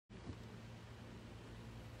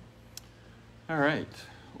All right.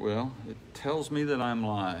 Well, it tells me that I'm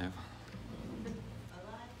live.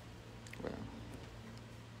 Well,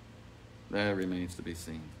 that remains to be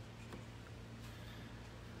seen.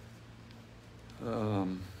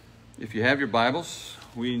 If you have your Bibles,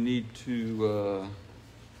 we need to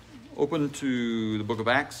open to the book of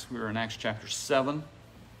Acts. We're in Acts chapter 7,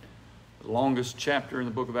 the longest chapter in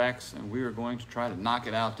the book of Acts, and we are going to try to knock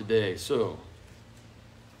it out today. So,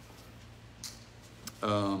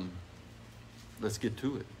 let's get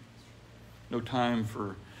to it. No time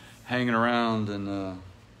for hanging around and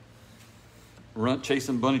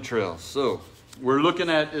chasing bunny trails. So, we're looking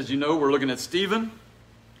at, as you know, we're looking at Stephen.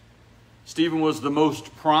 Stephen was the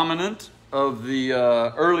most prominent of the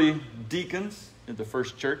early deacons in the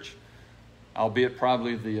first church, albeit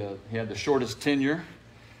probably he had the shortest tenure.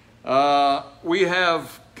 We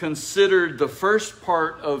have considered the first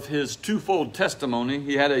part of his twofold testimony.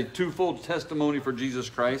 He had a twofold testimony for Jesus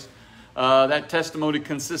Christ. That testimony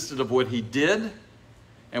consisted of what he did,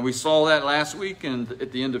 and we saw that last week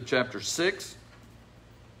at the end of chapter 6.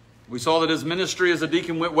 We saw that his ministry as a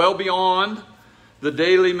deacon went well beyond the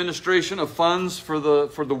daily ministration of funds for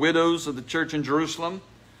the widows of the church in Jerusalem.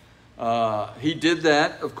 He did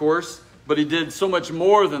that, of course, but he did so much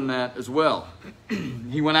more than that as well.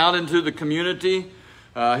 He went out into the community.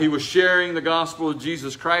 He was sharing the gospel of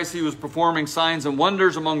Jesus Christ. He was performing signs and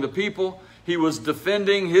wonders among the people. He was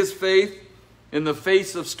defending his faith in the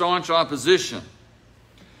face of staunch opposition.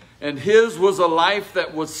 And his was a life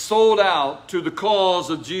that was sold out to the cause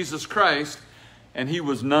of Jesus Christ, and he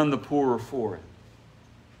was none the poorer for it.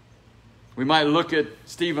 We might look at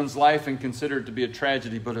Stephen's life and consider it to be a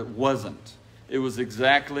tragedy, but it wasn't. It was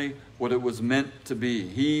exactly what it was meant to be.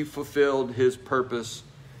 He fulfilled his purpose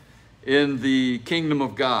in the kingdom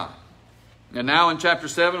of God. And now in chapter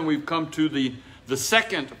 7, we've come to the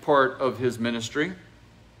second part of his ministry.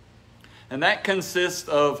 And that consists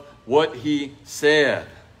of what he said.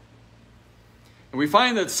 And we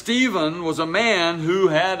find that Stephen was a man who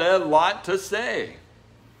had a lot to say.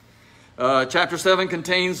 Chapter 7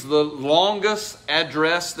 contains the longest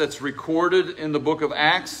address that's recorded in the book of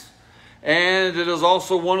Acts. And it is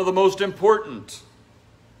also one of the most important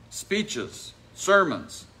speeches,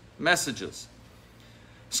 sermons, messages.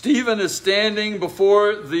 Stephen is standing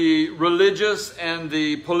before the religious and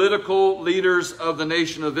the political leaders of the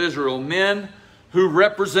nation of Israel, men who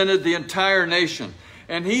represented the entire nation.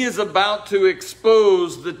 And he is about to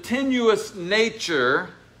expose the tenuous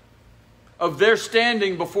nature of their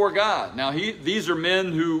standing before God. Now, these are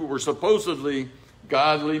men who were supposedly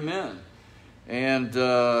godly men. And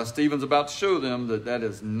Stephen's about to show them that that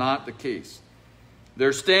is not the case.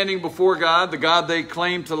 They're standing before God. The God they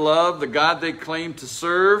claim to love, the God they claim to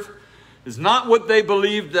serve, is not what they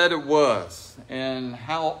believed that it was. And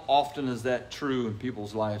how often is that true in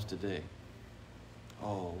people's lives today?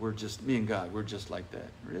 Oh, me and God, we're just like that.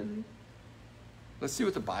 Really? Let's see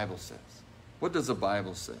what the Bible says. What does the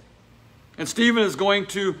Bible say? And Stephen is going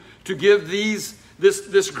to give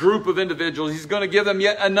this group of individuals, he's going to give them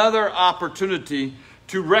yet another opportunity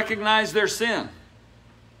to recognize their sin,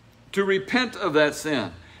 to repent of that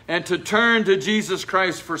sin, and to turn to Jesus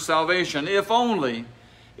Christ for salvation, if only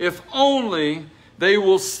they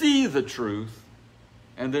will see the truth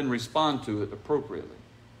and then respond to it appropriately.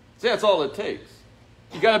 See, that's all it takes.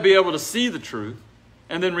 You got to be able to see the truth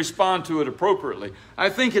and then respond to it appropriately. I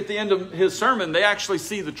think at the end of his sermon, they actually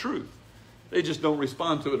see the truth. They just don't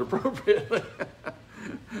respond to it appropriately.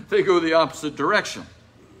 They go the opposite direction.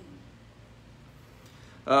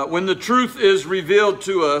 When the truth is revealed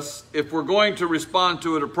to us, if we're going to respond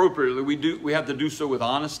to it appropriately, we have to do so with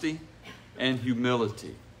honesty and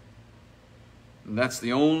humility. And that's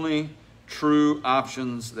the only true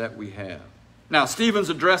options that we have. Now, Stephen's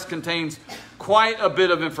address contains quite a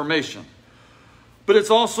bit of information. But it's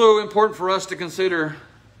also important for us to consider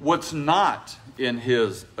what's not in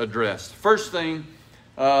his address. First thing,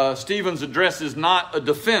 Stephen's address is not a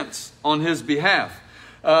defense on his behalf.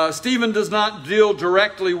 Stephen does not deal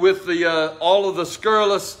directly with all of the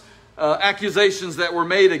scurrilous accusations that were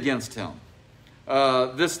made against him.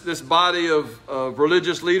 This body of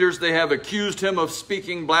religious leaders, they have accused him of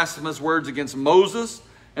speaking blasphemous words against Moses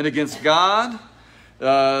and against God.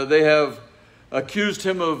 They have accused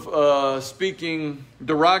him of speaking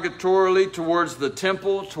derogatorily towards the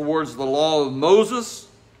temple, towards the law of Moses.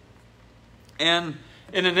 And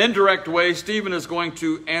in an indirect way, Stephen is going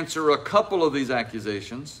to answer a couple of these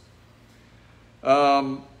accusations.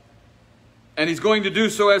 And he's going to do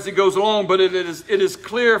so as he goes along, but it is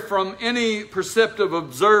clear from any perceptive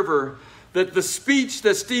observer that the speech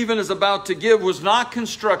that Stephen is about to give was not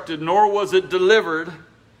constructed, nor was it delivered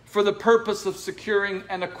for the purpose of securing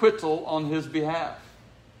an acquittal on his behalf.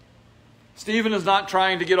 Stephen is not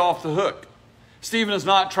trying to get off the hook. Stephen is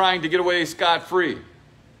not trying to get away scot-free.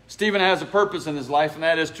 Stephen has a purpose in his life, and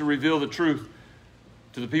that is to reveal the truth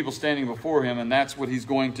to the people standing before him, and that's what he's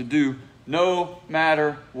going to do no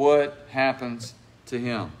matter what happens to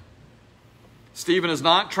him. Stephen is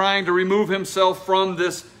not trying to remove himself from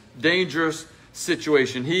this dangerous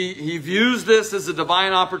situation. He views this as a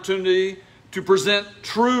divine opportunity to present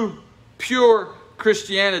true, pure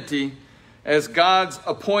Christianity as God's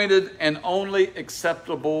appointed and only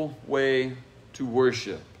acceptable way to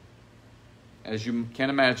worship. As you can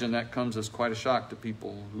imagine, that comes as quite a shock to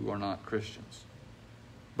people who are not Christians.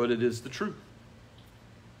 But it is the truth.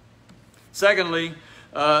 Secondly,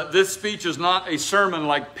 this speech is not a sermon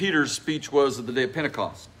like Peter's speech was at the day of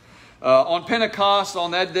Pentecost. On Pentecost,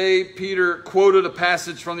 on that day, Peter quoted a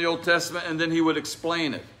passage from the Old Testament and then he would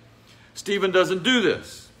explain it. Stephen doesn't do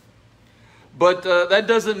this. But that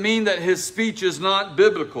doesn't mean that his speech is not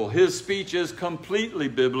biblical. His speech is completely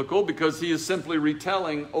biblical because he is simply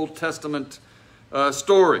retelling Old Testament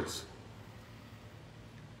stories,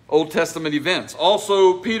 Old Testament events.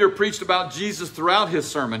 Also, Peter preached about Jesus throughout his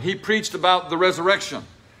sermon. He preached about the resurrection.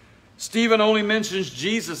 Stephen only mentions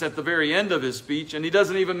Jesus at the very end of his speech, and he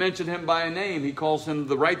doesn't even mention him by a name. He calls him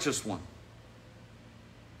the righteous one.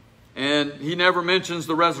 And he never mentions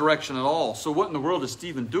the resurrection at all. So what in the world is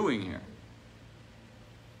Stephen doing here?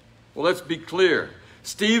 Well, let's be clear.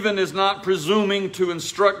 Stephen is not presuming to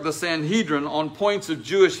instruct the Sanhedrin on points of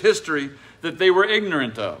Jewish history that they were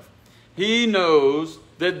ignorant of. He knows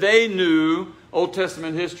that they knew Old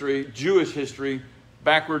Testament history, Jewish history,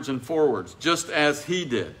 backwards and forwards, just as he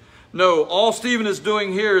did. No, all Stephen is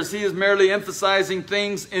doing here is he is merely emphasizing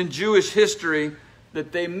things in Jewish history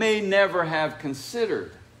that they may never have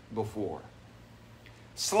considered before.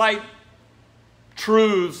 Slight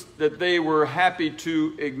truths that they were happy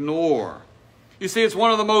to ignore. You see, it's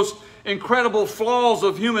one of the most incredible flaws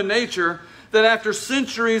of human nature that after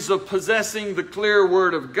centuries of possessing the clear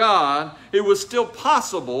Word of God, it was still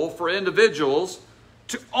possible for individuals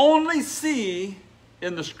to only see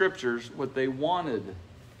in the Scriptures what they wanted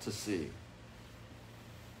to see.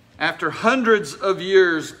 After hundreds of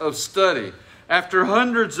years of study, after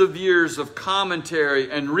hundreds of years of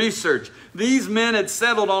commentary and research, these men had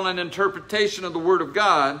settled on an interpretation of the Word of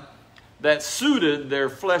God that suited their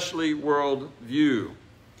fleshly worldview.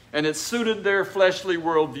 And it suited their fleshly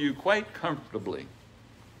worldview quite comfortably.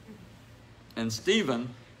 And Stephen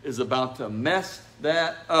is about to mess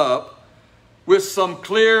that up with some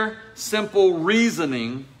clear, simple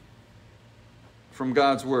reasoning from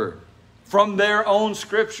God's Word, from their own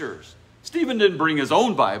Scriptures. Stephen didn't bring his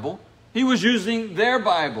own Bible. He was using their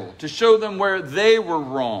Bible to show them where they were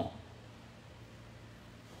wrong.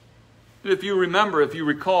 If you remember, if you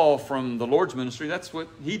recall from the Lord's ministry, that's what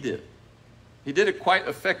he did. He did it quite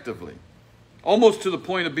effectively, almost to the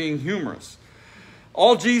point of being humorous.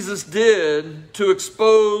 All Jesus did to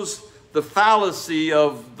expose the fallacy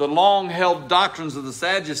of the long-held doctrines of the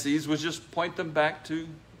Sadducees was just point them back to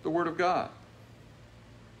the Word of God.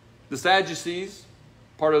 The Sadducees,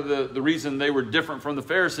 part of the reason they were different from the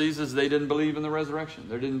Pharisees is they didn't believe in the resurrection.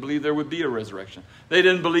 They didn't believe there would be a resurrection. They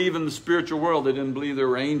didn't believe in the spiritual world. They didn't believe there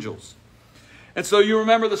were angels. And so you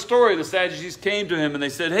remember the story. The Sadducees came to him and they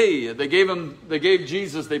said, hey, they gave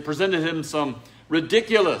Jesus, they presented him some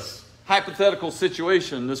ridiculous hypothetical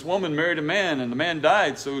situation. This woman married a man and the man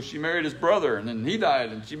died, so she married his brother, and then he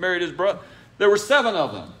died and she married his brother. There were 7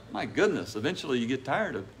 of them. My goodness, eventually you get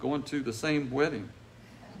tired of going to the same wedding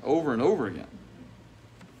over and over again.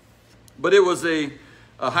 But it was a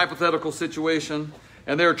hypothetical situation,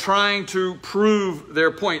 and they're trying to prove their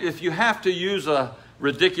point. If you have to use a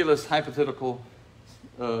ridiculous hypothetical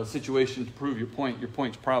situation to prove your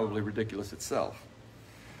point's probably ridiculous itself.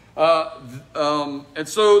 And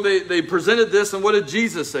so they presented this, and what did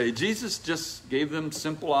Jesus say? Jesus just gave them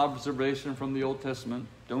simple observation from the Old Testament.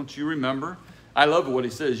 Don't you remember? I love what he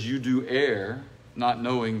says. You do err, not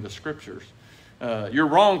knowing the Scriptures. You're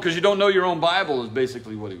wrong because you don't know your own Bible is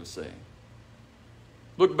basically what he was saying.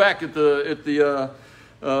 Look back at the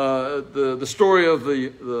story of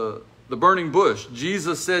the burning bush.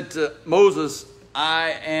 Jesus said to Moses,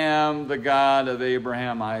 I am the God of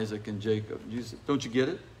Abraham, Isaac, and Jacob. Jesus, don't you get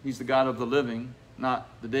it? He's the God of the living, not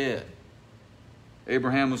the dead.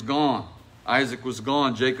 Abraham was gone. Isaac was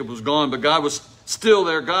gone. Jacob was gone. But God was still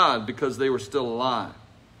their God because they were still alive.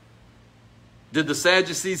 Did the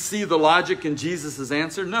Sadducees see the logic in Jesus'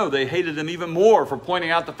 answer? No, they hated him even more for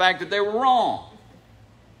pointing out the fact that they were wrong.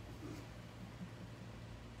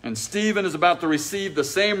 And Stephen is about to receive the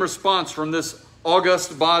same response from this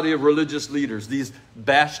august body of religious leaders, these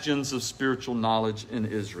bastions of spiritual knowledge in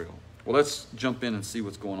Israel. Well, let's jump in and see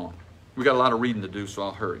what's going on. We got a lot of reading to do, so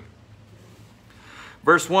I'll hurry.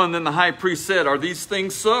 Verse 1, then the high priest said, are these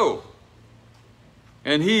things so?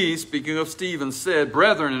 And he, speaking of Stephen, said,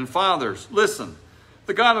 brethren and fathers, listen.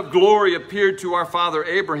 The God of glory appeared to our father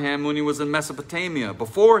Abraham when he was in Mesopotamia,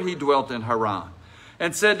 before he dwelt in Haran,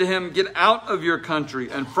 and said to him, get out of your country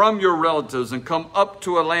and from your relatives and come up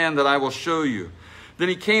to a land that I will show you. Then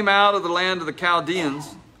he came out of the land of the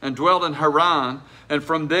Chaldeans and dwelt in Haran, and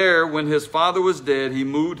from there, when his father was dead, he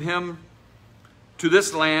moved him to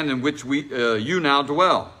this land in which you now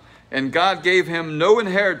dwell. And God gave him no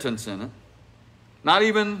inheritance in it, not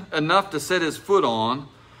even enough to set his foot on.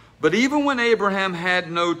 But even when Abraham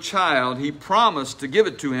had no child, he promised to give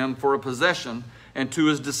it to him for a possession and to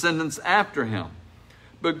his descendants after him.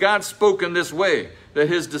 But God spoke in this way, that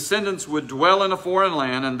his descendants would dwell in a foreign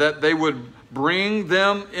land, and that they would bring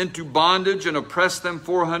them into bondage and oppress them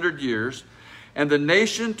 400 years. And the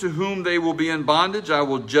nation to whom they will be in bondage I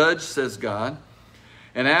will judge, says God.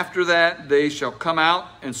 And after that they shall come out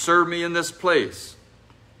and serve me in this place.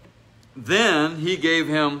 Then he gave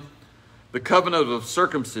him the covenant of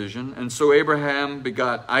circumcision. And so Abraham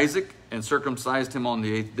begot Isaac and circumcised him on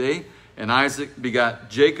the 8th day. And Isaac begot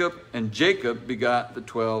Jacob, and Jacob begot the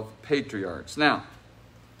 12 patriarchs. Now,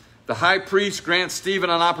 the high priest grants Stephen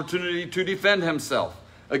an opportunity to defend himself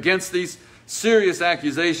against these serious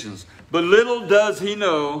accusations. But little does he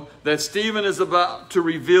know that Stephen is about to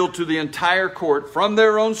reveal to the entire court from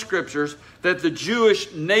their own scriptures that the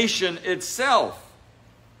Jewish nation itself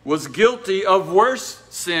was guilty of worse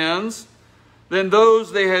sins than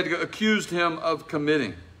those they had accused him of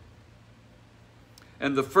committing.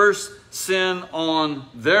 And the first sin on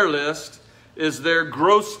their list is their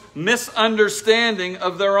gross misunderstanding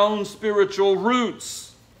of their own spiritual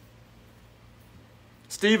roots.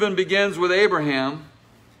 Stephen begins with Abraham,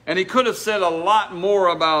 and he could have said a lot more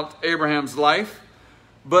about Abraham's life,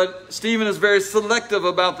 but Stephen is very selective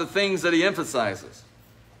about the things that he emphasizes.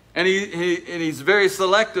 And he's very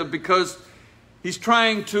selective because he's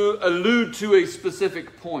trying to allude to a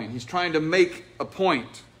specific point. He's trying to make a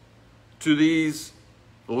point to these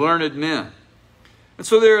learned men. And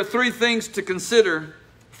so there are three things to consider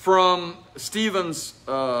from Stephen's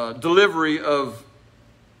delivery of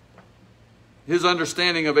his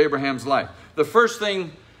understanding of Abraham's life. The first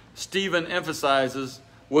thing Stephen emphasizes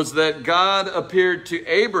was that God appeared to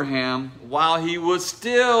Abraham while he was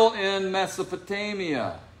still in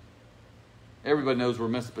Mesopotamia. Everybody knows where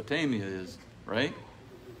Mesopotamia is, right?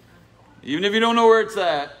 Even if you don't know where it's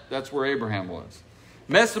at, that's where Abraham was.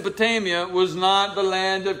 Mesopotamia was not the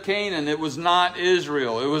land of Canaan. It was not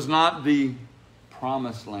Israel. It was not the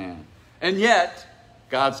promised land. And yet,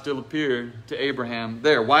 God still appeared to Abraham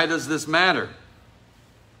there. Why does this matter?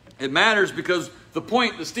 It matters because the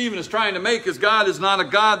point that Stephen is trying to make is God is not a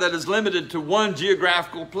God that is limited to one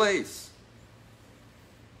geographical place.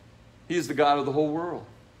 He is the God of the whole world.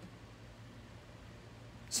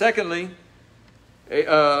 Secondly,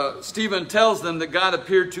 Stephen tells them that God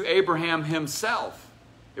appeared to Abraham himself.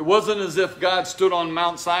 It wasn't as if God stood on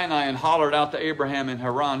Mount Sinai and hollered out to Abraham in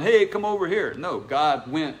Haran, hey, come over here. No, God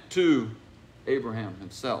went to Abraham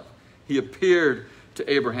himself. He appeared to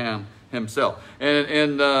Abraham himself.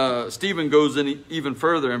 And Stephen goes in even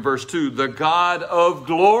further in verse 2. The God of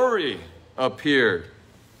glory appeared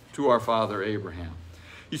to our father Abraham.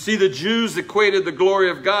 You see, the Jews equated the glory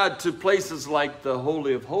of God to places like the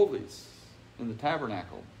Holy of Holies in the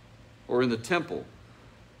tabernacle or in the temple.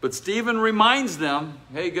 But Stephen reminds them,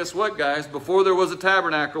 hey, guess what, guys? Before there was a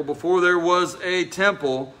tabernacle, before there was a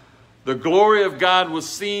temple, the glory of God was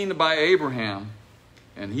seen by Abraham,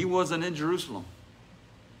 and he wasn't in Jerusalem.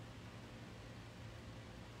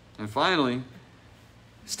 And finally,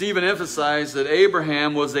 Stephen emphasized that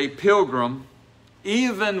Abraham was a pilgrim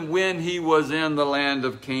even when he was in the land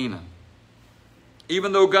of Canaan.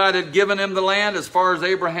 Even though God had given him the land, as far as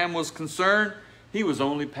Abraham was concerned, he was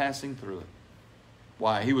only passing through it.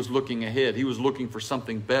 Why? He was looking ahead. He was looking for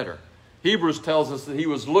something better. Hebrews tells us that he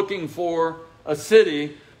was looking for a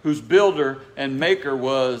city whose builder and maker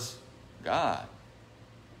was God.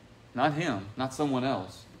 Not him, not someone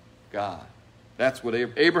else. God. That's what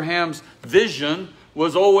Abraham's vision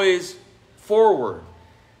was always forward.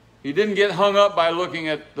 He didn't get hung up by looking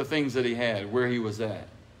at the things that he had, where he was at.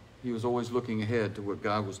 He was always looking ahead to what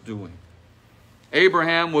God was doing.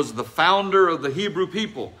 Abraham was the founder of the Hebrew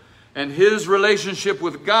people, and his relationship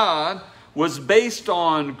with God was based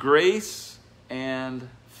on grace and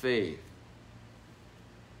faith.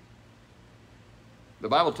 The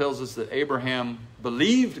Bible tells us that Abraham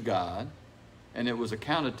believed God, and it was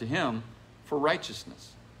accounted to him for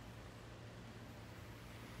righteousness.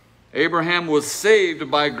 Abraham was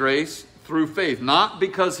saved by grace through faith, not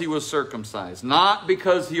because he was circumcised, not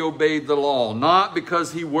because he obeyed the law, not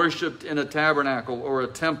because he worshiped in a tabernacle or a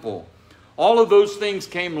temple. All of those things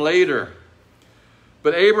came later.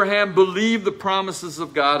 But Abraham believed the promises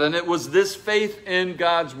of God, and it was this faith in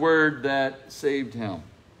God's word that saved him.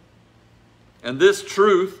 And this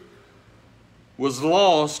truth was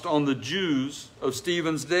lost on the Jews of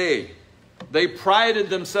Stephen's day. They prided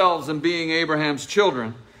themselves in being Abraham's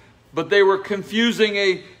children, but they were confusing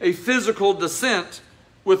a physical descent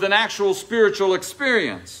with an actual spiritual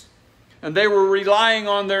experience. And they were relying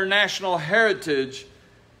on their national heritage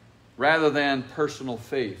rather than personal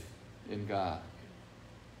faith in God.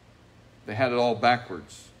 They had it all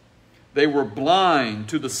backwards. They were blind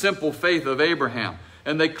to the simple faith of Abraham,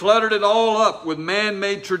 and they cluttered it all up with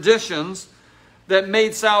man-made traditions that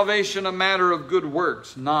made salvation a matter of good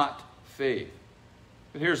works, not faith.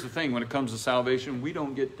 But here's the thing, when it comes to salvation, we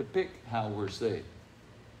don't get to pick how we're saved.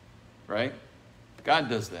 Right? God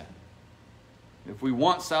does that. If we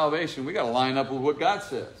want salvation, we got to line up with what God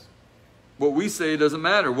says. What we say doesn't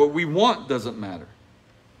matter. What we want doesn't matter.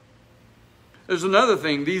 There's another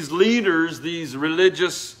thing. These leaders, these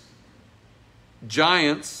religious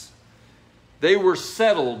giants, they were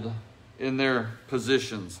settled in their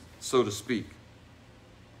positions, so to speak.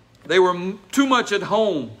 They were too much at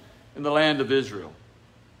home in the land of Israel.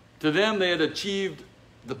 To them, they had achieved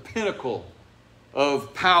the pinnacle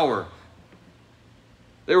of power.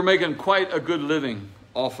 They were making quite a good living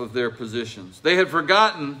off of their positions. They had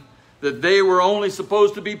forgotten that they were only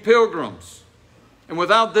supposed to be pilgrims. And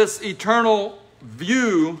without this eternal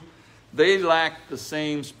view, they lacked the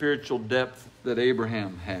same spiritual depth that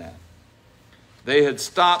Abraham had. They had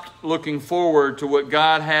stopped looking forward to what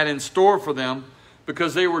God had in store for them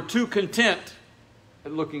because they were too content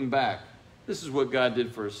at looking back. This is what God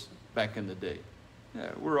did for us back in the day.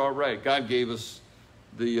 Yeah, we're all right. God gave us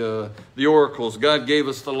the oracles. God gave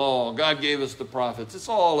us the law. God gave us the prophets. It's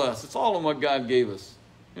all us. It's all in what God gave us.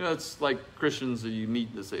 You know, it's like Christians that you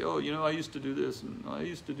meet that say, oh, you know, I used to do this and I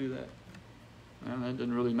used to do that. And that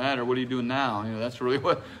doesn't really matter. What are you doing now? You know, that's really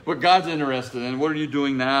what God's interested in. What are you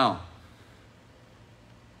doing now?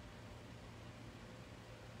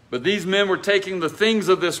 But these men were taking the things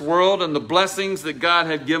of this world and the blessings that God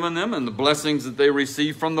had given them and the blessings that they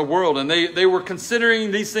received from the world. And they were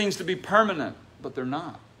considering these things to be permanent, but they're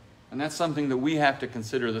not. And that's something that we have to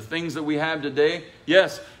consider. The things that we have today,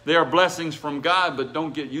 yes, they are blessings from God, but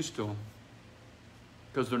don't get used to them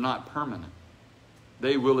because they're not permanent.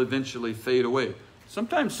 They will eventually fade away,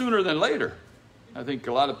 sometimes sooner than later. I think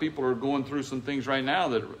a lot of people are going through some things right now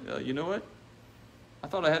that, you know what? I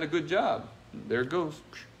thought I had a good job. There it goes.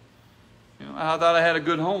 You know, I thought I had a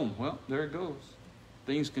good home. Well, there it goes.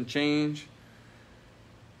 Things can change.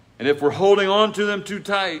 And if we're holding on to them too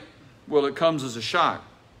tight, well, it comes as a shock.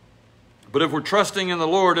 But if we're trusting in the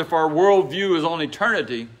Lord, if our worldview is on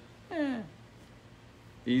eternity,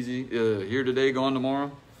 easy, here today, gone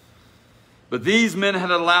tomorrow. But these men had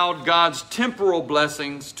allowed God's temporal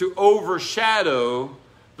blessings to overshadow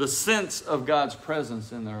the sense of God's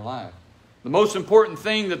presence in their life. The most important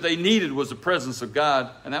thing that they needed was the presence of God,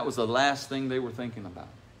 and that was the last thing they were thinking about.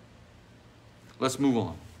 Let's move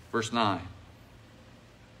on. Verse 9.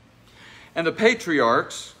 And the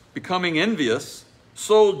patriarchs, becoming envious,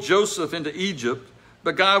 sold Joseph into Egypt,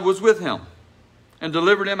 but God was with him and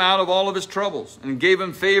delivered him out of all of his troubles and gave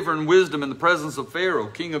him favor and wisdom in the presence of Pharaoh,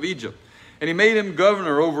 king of Egypt. And he made him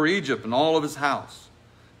governor over Egypt and all of his house.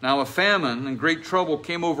 Now a famine and great trouble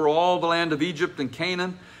came over all the land of Egypt and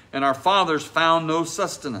Canaan, and our fathers found no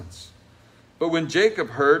sustenance. But when Jacob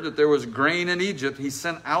heard that there was grain in Egypt, he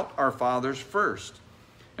sent out our fathers first.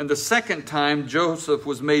 And the second time Joseph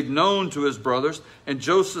was made known to his brothers, and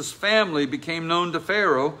Joseph's family became known to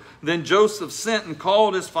Pharaoh. Then Joseph sent and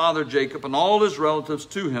called his father Jacob and all his relatives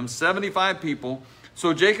to him, 75 people.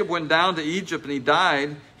 So Jacob went down to Egypt, and he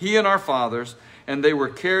died, he and our fathers, and they were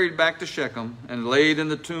carried back to Shechem and laid in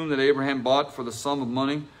the tomb that Abraham bought for the sum of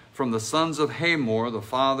money from the sons of Hamor, the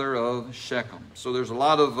father of Shechem. So there's a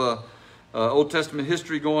lot of Old Testament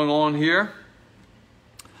history going on here.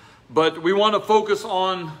 But we want to focus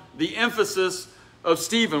on the emphasis of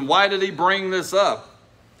Stephen. Why did he bring this up?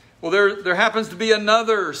 Well, there happens to be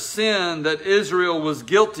another sin that Israel was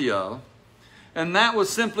guilty of. And that was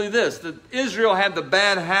simply this, that Israel had the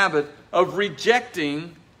bad habit of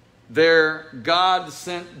rejecting their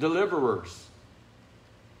God-sent deliverers.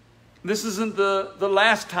 This isn't the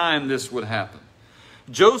last time this would happen.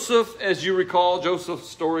 Joseph, as you recall, Joseph's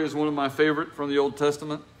story is one of my favorite from the Old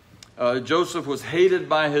Testament. Joseph was hated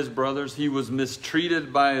by his brothers. He was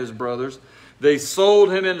mistreated by his brothers. They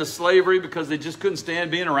sold him into slavery because they just couldn't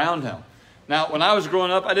stand being around him. Now, when I was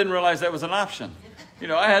growing up, I didn't realize that was an option. You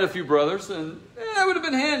know, I had a few brothers, and that would have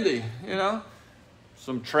been handy, you know.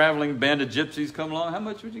 Some traveling band of gypsies come along. How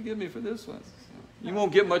much would you give me for this one? You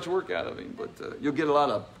won't get much work out of him, but you'll get a lot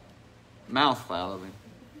of mouth out of him.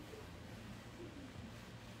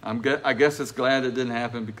 I guess it's glad it didn't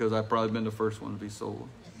happen because I've probably been the first one to be sold.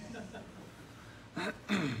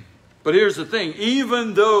 But here's the thing.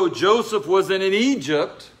 Even though Joseph was in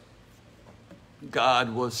Egypt,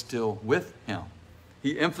 God was still with him.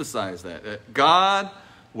 He emphasized that God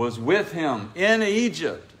was with him in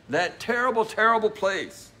Egypt, that terrible, terrible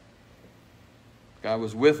place. God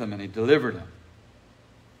was with him and he delivered him.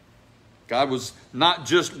 God was not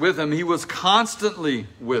just with him, he was constantly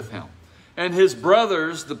with him. And his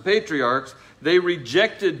brothers, the patriarchs, they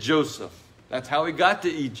rejected Joseph. That's how he got to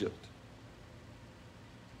Egypt.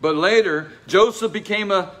 But later, Joseph became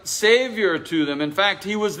a savior to them. In fact,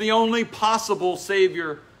 he was the only possible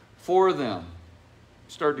savior for them.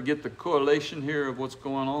 Start to get the correlation here of what's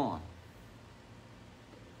going on.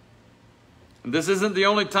 And this isn't the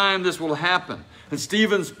only time this will happen. And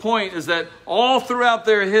Stephen's point is that all throughout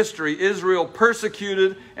their history, Israel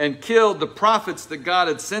persecuted and killed the prophets that God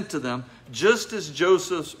had sent to them, just as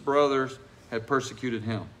Joseph's brothers had persecuted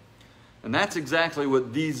him. And that's exactly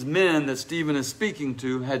what these men that Stephen is speaking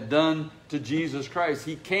to had done to Jesus Christ.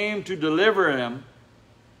 He came to deliver him,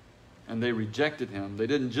 and they rejected him. They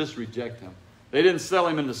didn't just reject him. They didn't sell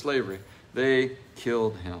him into slavery. They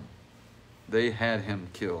killed him. They had him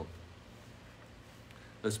killed.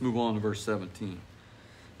 Let's move on to verse 17.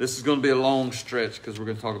 This is going to be a long stretch because we're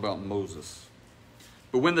going to talk about Moses.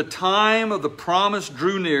 But when the time of the promise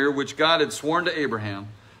drew near, which God had sworn to Abraham,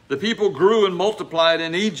 the people grew and multiplied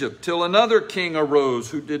in Egypt till another king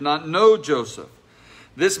arose who did not know Joseph.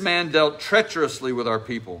 This man dealt treacherously with our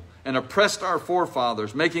people and oppressed our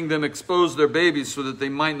forefathers, making them expose their babies so that they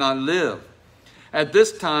might not live. At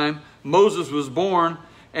this time, Moses was born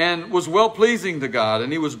and was well-pleasing to God,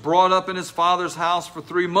 and he was brought up in his father's house for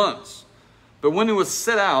 3 months. But when he was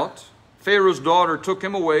set out, Pharaoh's daughter took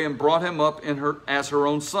him away and brought him up as her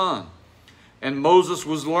own son. And Moses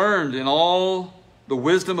was learned in all the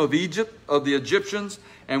wisdom of Egypt, of the Egyptians,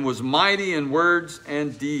 and was mighty in words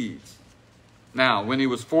and deeds. Now, when he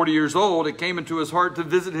was 40 years old, it came into his heart to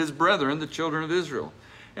visit his brethren, the children of Israel.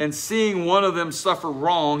 And seeing one of them suffer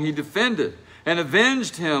wrong, he defended and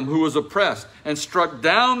avenged him who was oppressed, and struck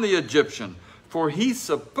down the Egyptian. For he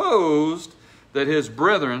supposed that his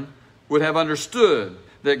brethren would have understood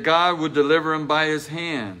that God would deliver him by his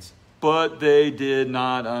hands. But they did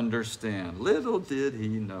not understand. Little did he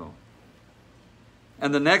know.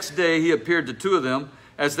 And the next day he appeared to 2 of them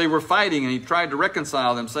as they were fighting, and he tried to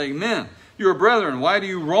reconcile them, saying, Men, you are brethren, why do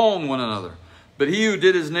you wrong one another? But he who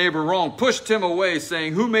did his neighbor wrong pushed him away,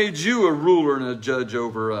 saying, Who made you a ruler and a judge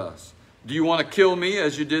over us? Do you want to kill me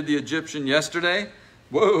as you did the Egyptian yesterday?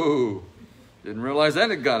 Whoa! Didn't realize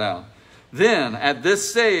that had got out. Then, at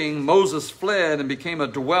this saying, Moses fled and became a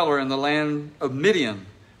dweller in the land of Midian,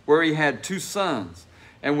 where he had 2 sons.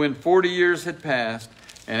 And when 40 years had passed,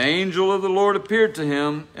 an angel of the Lord appeared to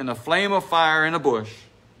him in a flame of fire in a bush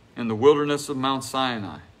in the wilderness of Mount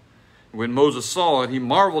Sinai. When Moses saw it, he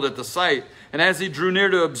marveled at the sight. And as he drew near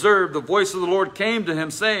to observe, the voice of the Lord came to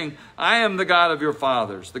him, saying, I am the God of your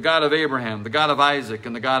fathers, the God of Abraham, the God of Isaac,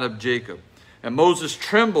 and the God of Jacob. And Moses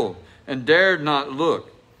trembled and dared not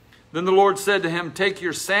look. Then the Lord said to him, Take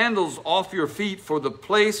your sandals off your feet, for the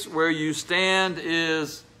place where you stand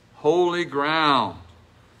is holy ground.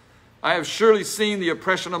 I have surely seen the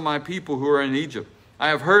oppression of my people who are in Egypt. I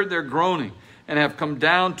have heard their groaning and have come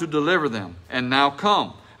down to deliver them. And now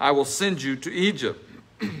come, I will send you to Egypt.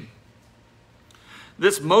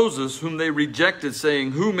 This Moses, whom they rejected,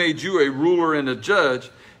 saying, Who made you a ruler and a judge,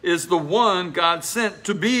 is the one God sent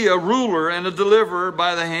to be a ruler and a deliverer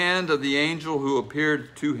by the hand of the angel who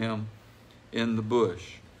appeared to him in the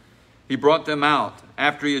bush. He brought them out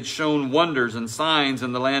after he had shown wonders and signs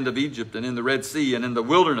in the land of Egypt and in the Red Sea and in the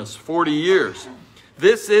wilderness 40 years.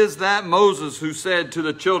 This is that Moses who said to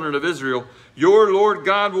the children of Israel, Your Lord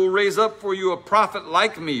God will raise up for you a prophet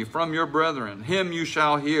like me from your brethren. Him you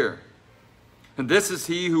shall hear. And this is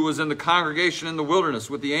he who was in the congregation in the wilderness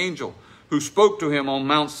with the angel who spoke to him on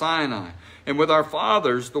Mount Sinai, and with our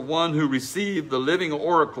fathers, the one who received the living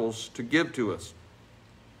oracles to give to us,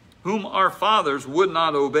 whom our fathers would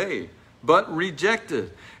not obey, but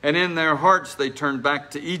rejected. And in their hearts they turned back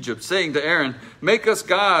to Egypt, saying to Aaron, Make us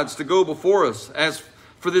gods to go before us. As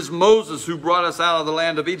for this Moses who brought us out of the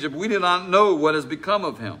land of Egypt, we do not know what has become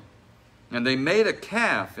of him. And they made a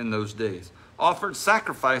calf in those days, offered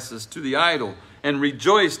sacrifices to the idol, and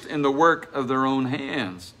rejoiced in the work of their own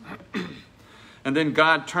hands. And then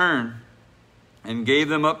God turned and gave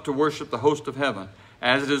them up to worship the host of heaven,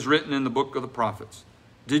 as it is written in the book of the prophets.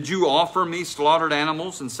 Did you offer me slaughtered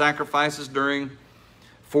animals and sacrifices during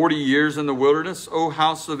 40 years in the wilderness, O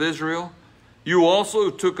house of Israel? You also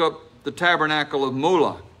took up the tabernacle of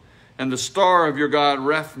Moloch and the star of your god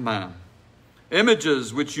Rephan,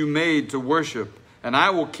 images which you made to worship, and I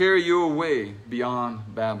will carry you away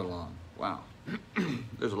beyond Babylon. Wow.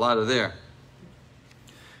 There's a lot of there.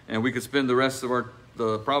 And we could spend the rest of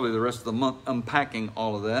probably the rest of the month unpacking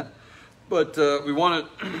all of that. But we want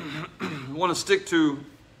to stick to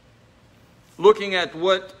looking at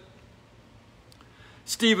what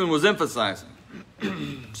Stephen was emphasizing.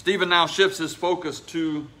 Stephen now shifts his focus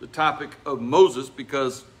to the topic of Moses,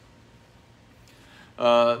 because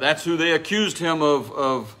that's who they accused him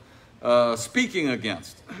of speaking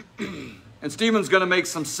against. And Stephen's going to make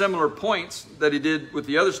some similar points that he did with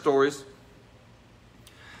the other stories,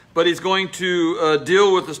 but he's going to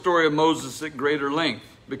deal with the story of Moses at greater length,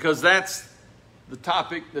 because that's the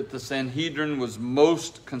topic that the Sanhedrin was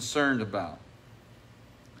most concerned about.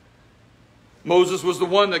 Moses was the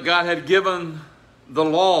one that God had given the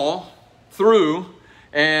law through,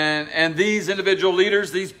 and these individual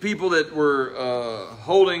leaders, these people that were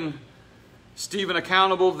holding Stephen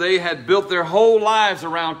accountable, they had built their whole lives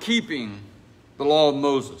around keeping the law of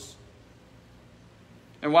Moses.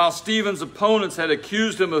 And while Stephen's opponents had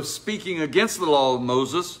accused him of speaking against the law of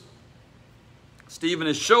Moses, Stephen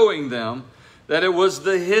is showing them that it was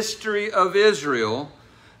the history of Israel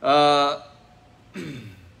as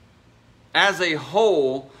a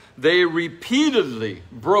whole. They repeatedly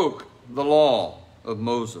broke the law of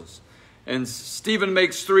Moses. And Stephen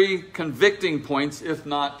makes three convicting points, if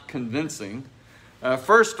not convincing.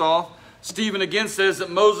 First off, Stephen again says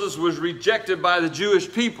that Moses was rejected by the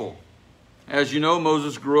Jewish people. As you know,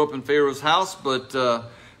 Moses grew up in Pharaoh's house, but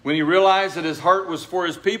when he realized that his heart was for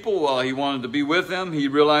his people, well, he wanted to be with them. He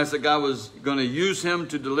realized that God was going to use him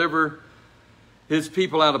to deliver his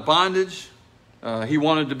people out of bondage. He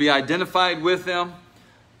wanted to be identified with them.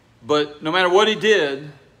 But no matter what he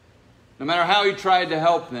did, no matter how he tried to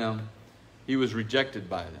help them, he was rejected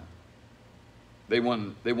by them. They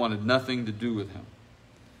wanted nothing to do with him.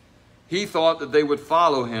 He thought that they would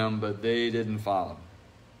follow him, but they didn't follow him.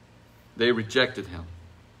 They rejected him.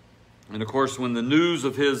 And of course, when the news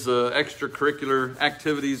of his extracurricular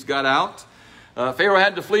activities got out, Pharaoh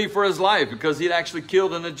had to flee for his life because he'd actually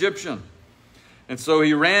killed an Egyptian. And so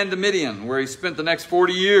he ran to Midian, where he spent the next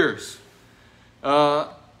 40 years.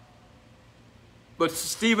 But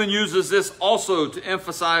Stephen uses this also to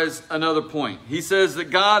emphasize another point. He says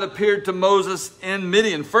that God appeared to Moses in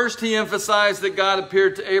Midian. First, he emphasized that God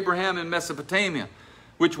appeared to Abraham in Mesopotamia,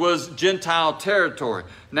 which was Gentile territory.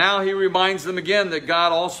 Now he reminds them again that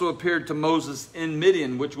God also appeared to Moses in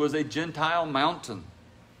Midian, which was a Gentile mountain.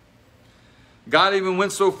 God even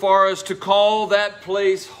went so far as to call that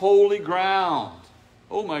place holy ground.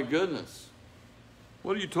 Oh my goodness.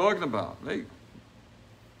 What are you talking about? Hey,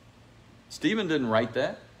 Stephen didn't write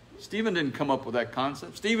that. Stephen didn't come up with that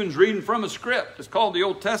concept. Stephen's reading from a script. It's called the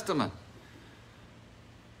Old Testament.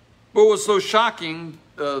 What was so shocking,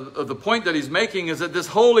 the point that he's making, is that this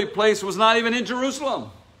holy place was not even in Jerusalem.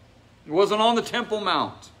 It wasn't on the Temple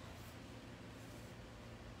Mount.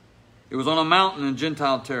 It was on a mountain in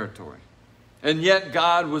Gentile territory. And yet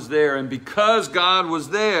God was there. And because God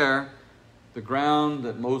was there, the ground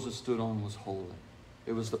that Moses stood on was holy.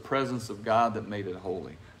 It was the presence of God that made it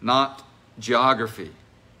holy, not geography.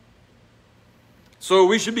 So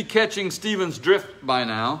we should be catching Stephen's drift by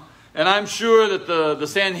now. And I'm sure that the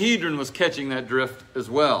Sanhedrin was catching that drift as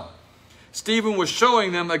well. Stephen was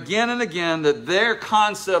showing them again and again that their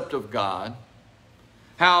concept of God,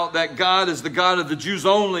 how that God is the God of the Jews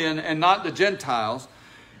only and not the Gentiles,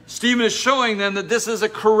 Stephen is showing them that this is a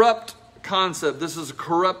corrupt concept. This is a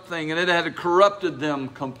corrupt thing, and it had corrupted them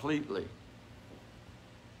completely.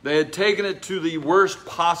 They had taken it to the worst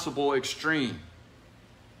possible extreme.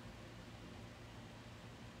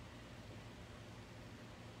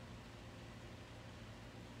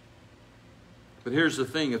 But here's the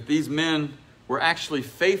thing. If these men were actually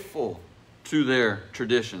faithful to their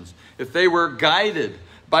traditions, if they were guided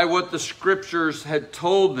by what the scriptures had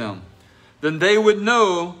told them, then they would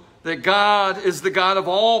know that God is the God of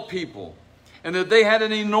all people, and that they had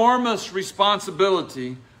an enormous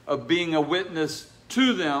responsibility of being a witness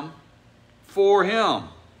to them for Him.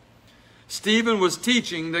 Stephen was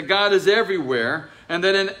teaching that God is everywhere, and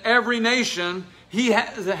that in every nation He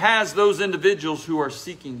has those individuals who are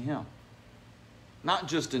seeking Him. Not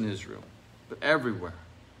just in Israel, but everywhere.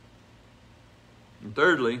 And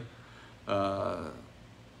thirdly,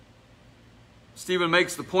 Stephen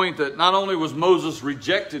makes the point that not only was Moses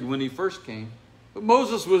rejected when he first came, but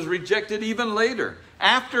Moses was rejected even later.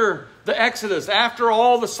 After the Exodus, after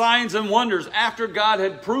all the signs and wonders, after God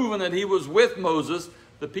had proven that he was with Moses,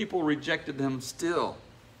 the people rejected him still.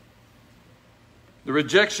 The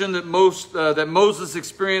rejection that Moses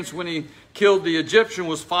experienced when he killed the Egyptian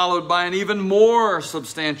was followed by an even more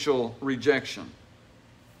substantial rejection.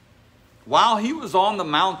 While he was on the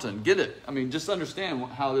mountain, get it? I mean, just understand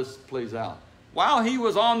how this plays out. While he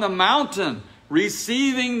was on the mountain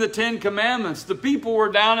receiving the 10 Commandments, the people were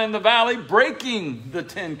down in the valley breaking the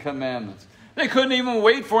 10 Commandments. They couldn't even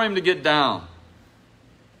wait for him to get down.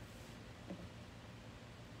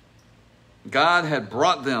 God had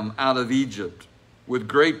brought them out of Egypt with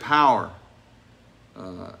great power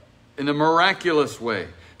in a miraculous way.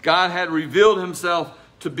 God had revealed himself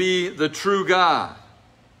to be the true God.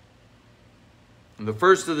 And the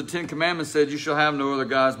first of the 10 Commandments said, "You shall have no other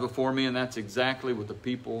gods before me." And that's exactly what the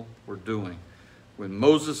people were doing when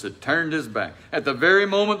Moses had turned his back. At the very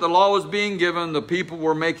moment the law was being given, the people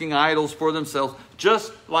were making idols for themselves,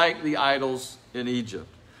 just like the idols in Egypt.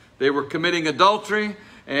 They were committing adultery,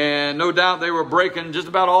 and no doubt they were breaking just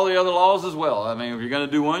about all the other laws as well. I mean, if you're going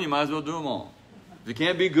to do one, you might as well do them all. If you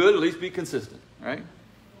can't be good, at least be consistent, right?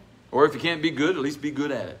 Or if you can't be good, at least be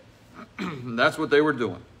good at it. That's what they were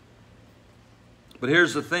doing. But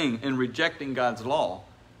here's the thing. In rejecting God's law,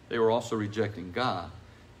 they were also rejecting God.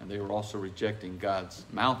 And they were also rejecting God's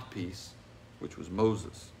mouthpiece, which was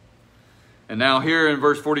Moses. And now here in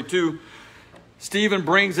verse 42, Stephen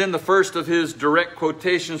brings in the first of his direct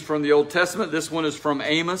quotations from the Old Testament. This one is from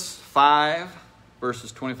Amos 5,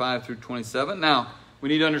 verses 25 through 27. Now, we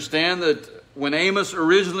need to understand that when Amos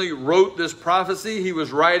originally wrote this prophecy, he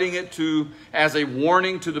was writing it as a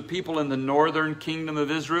warning to the people in the northern kingdom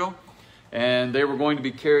of Israel. And they were going to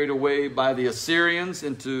be carried away by the Assyrians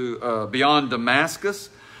into beyond Damascus.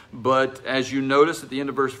 But as you notice at the end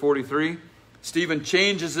of verse 43, Stephen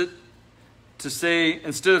changes it to say,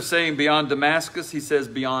 instead of saying beyond Damascus, he says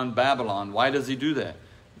beyond Babylon. Why does he do that?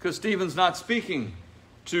 Because Stephen's not speaking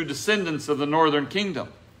to descendants of the northern kingdom.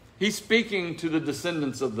 He's speaking to the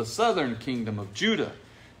descendants of the southern kingdom of Judah.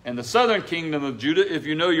 And the southern kingdom of Judah, if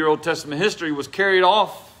you know your Old Testament history, was carried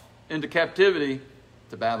off into captivity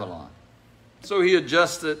to Babylon. So he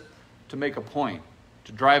adjusts it to make a point,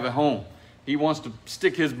 to drive it home. He wants to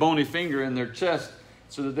stick his bony finger in their chest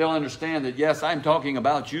so that they'll understand that, yes, I'm talking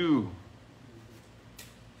about you.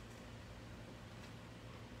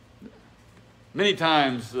 Many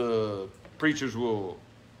times preachers will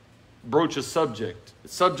broach a subject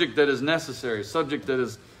that is necessary, a subject that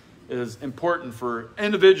is important for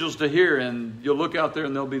individuals to hear, and you'll look out there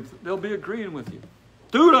and they'll be agreeing with you.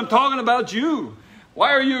 Dude, I'm talking about you.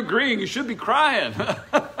 Why are you agreeing? You should be crying.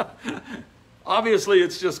 Obviously,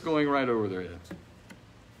 it's just going right over their heads.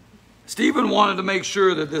 Stephen wanted to make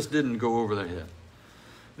sure that this didn't go over their head.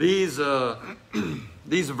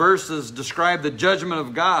 These verses describe the judgment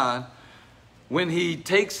of God when he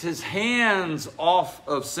takes his hands off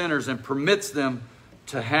of sinners and permits them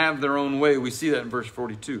to have their own way. We see that in verse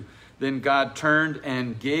 42. Then God turned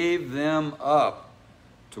and gave them up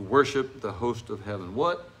to worship the host of heaven.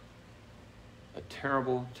 What a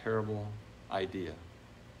terrible, terrible idea.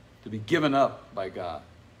 To be given up by God.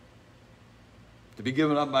 To be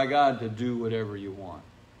given up by God to do whatever you want.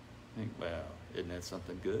 I think, well, isn't that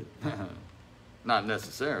something good? Not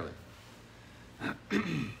necessarily.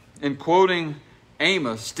 In quoting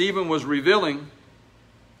Amos, Stephen was revealing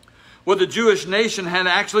what the Jewish nation had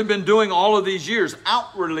actually been doing all of these years.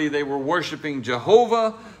 Outwardly, they were worshiping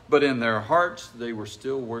Jehovah, but in their hearts, they were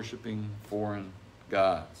still worshiping foreign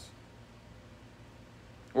gods.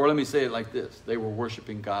 Or let me say it like this. They were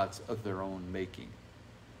worshiping gods of their own making.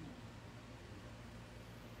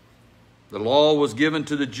 The law was given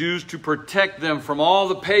to the Jews to protect them from all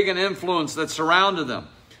the pagan influence that surrounded them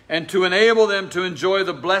and to enable them to enjoy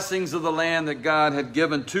the blessings of the land that God had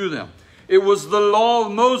given to them. It was the law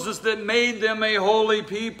of Moses that made them a holy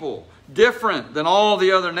people, different than all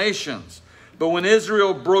the other nations. But when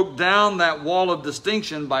Israel broke down that wall of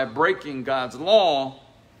distinction by breaking God's law,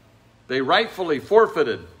 they rightfully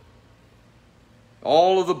forfeited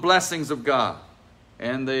all of the blessings of God.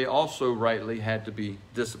 And they also rightly had to be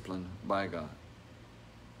disciplined by God.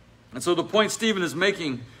 And so the point Stephen is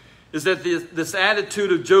making is that this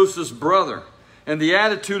attitude of Joseph's brother and the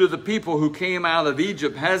attitude of the people who came out of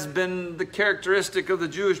Egypt has been the characteristic of the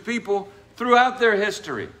Jewish people throughout their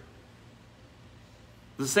history.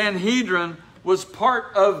 The Sanhedrin was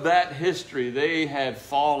part of that history. They had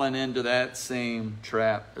fallen into that same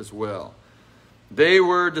trap as well. They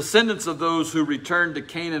were descendants of those who returned to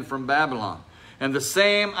Canaan from Babylon. And the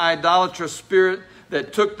same idolatrous spirit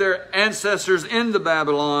that took their ancestors into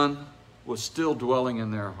Babylon was still dwelling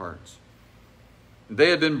in their hearts. They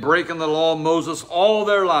had been breaking the law of Moses all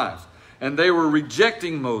their lives, and they were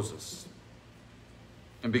rejecting Moses.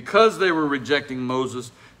 And because they were rejecting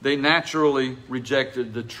Moses, they naturally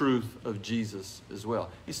rejected the truth of Jesus as well.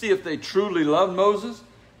 You see, if they truly loved Moses,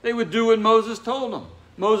 they would do what Moses told them.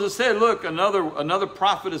 Moses said, look, another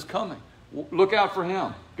prophet is coming. Look out for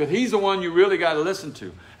him, because he's the one you really got to listen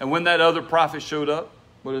to. And when that other prophet showed up,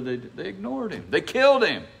 what did they do? They ignored him. They killed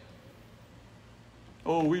him.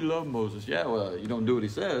 Oh, we love Moses. Yeah, well, you don't do what he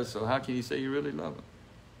says, so how can you say you really love him?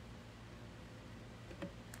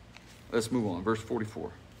 Let's move on. Verse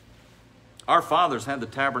 44. Our fathers had the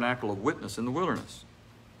tabernacle of witness in the wilderness,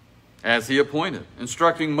 as he appointed,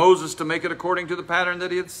 instructing Moses to make it according to the pattern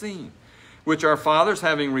that he had seen, which our fathers,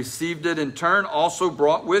 having received it in turn, also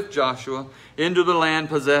brought with Joshua into the land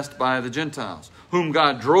possessed by the Gentiles, whom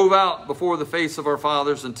God drove out before the face of our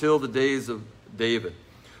fathers until the days of David,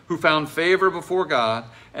 who found favor before God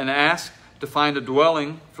and asked to find a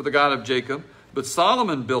dwelling for the God of Jacob. But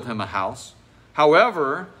Solomon built him a house.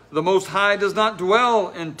 However, the Most High does not dwell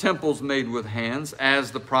in temples made with hands,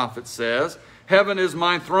 as the prophet says, heaven is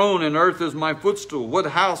my throne and earth is my footstool. What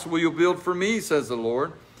house will you build for me, says the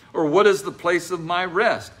Lord? Or what is the place of my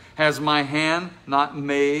rest? Has my hand not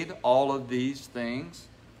made all of these things?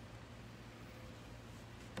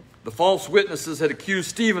 The false witnesses had accused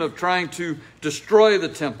Stephen of trying to destroy the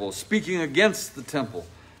temple, speaking against the temple.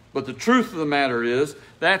 But the truth of the matter is,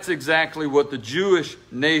 that's exactly what the Jewish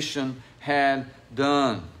nation had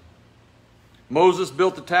done. Moses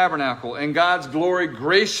built the tabernacle, and God's glory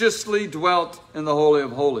graciously dwelt in the Holy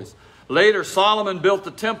of Holies. Later, Solomon built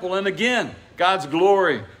the temple, and again, God's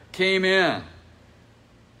glory came in.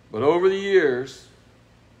 But over the years,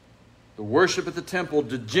 the worship at the temple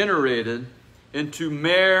degenerated into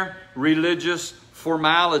mere religious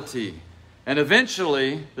formality. And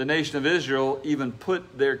eventually, the nation of Israel even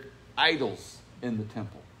put their idols in the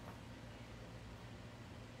temple.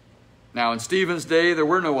 Now, in Stephen's day, there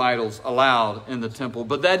were no idols allowed in the temple,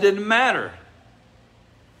 but that didn't matter,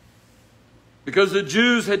 because the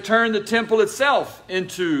Jews had turned the temple itself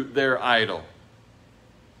into their idol.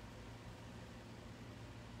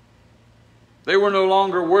 They were no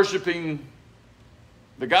longer worshiping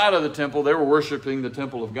the God of the temple, they were worshiping the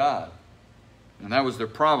temple of God. And that was their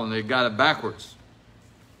problem. They got it backwards.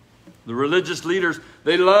 The religious leaders,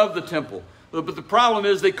 they loved the temple. But the problem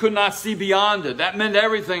is they could not see beyond it. That meant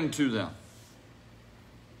everything to them.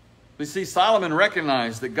 You see, Solomon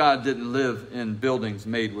recognized that God didn't live in buildings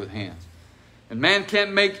made with hands. And man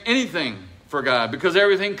can't make anything for God because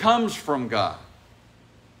everything comes from God.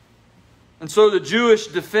 And so the Jewish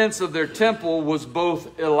defense of their temple was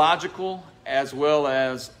both illogical as well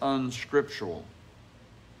as unscriptural.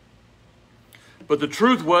 But the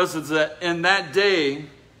truth was that in that day,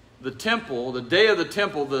 the temple, the day of the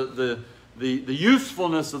temple, the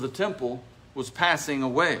usefulness of the temple was passing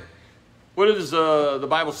away. What does the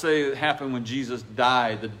Bible say happened when Jesus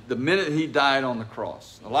died? The minute he died on the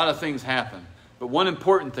cross. A lot of things happened. But one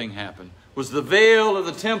important thing happened. Was the veil of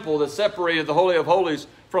the temple that separated the Holy of Holies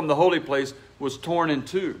from the holy place was torn in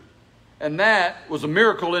two. And that was a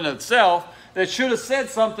miracle in itself that should have said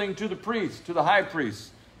something to the priest, to the high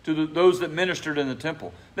priest, to those that ministered in the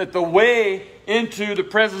temple. That the way into the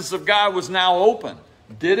presence of God was now open.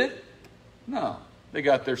 Did it? No. They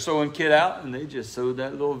got their sewing kit out and they just sewed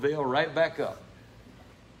that little veil right back up.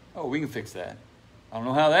 Oh, we can fix that. I don't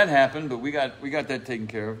know how that happened, but we got that taken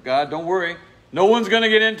care of. God, don't worry. No one's going to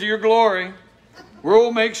get into your glory.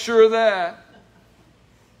 We'll make sure of that.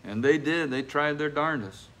 And they did. They tried their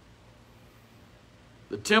darndest.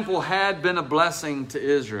 The temple had been a blessing to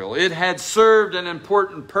Israel. It had served an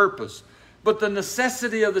important purpose. But the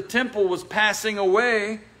necessity of the temple was passing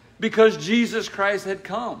away because Jesus Christ had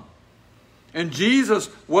come. And Jesus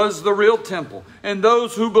was the real temple. And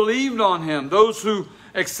those who believed on him, those who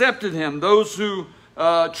accepted him, those who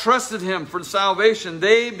trusted him for salvation,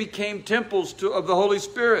 they became temples of the Holy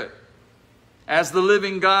Spirit as the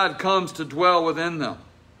living God comes to dwell within them.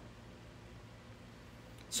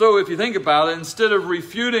 So if you think about it, instead of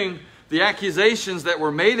refuting the accusations that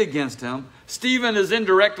were made against him, Stephen is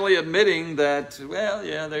indirectly admitting that, well,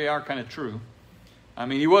 yeah, they are kind of true. I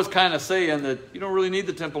mean, he was kind of saying that you don't really need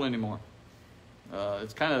the temple anymore.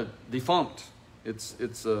 It's kind of defunct.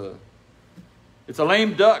 It's a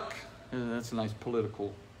lame duck. That's a nice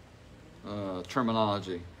political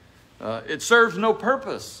terminology. It serves no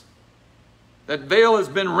purpose. That veil has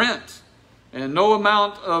been rent. And no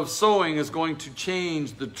amount of sewing is going to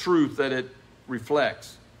change the truth that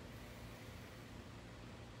reflects.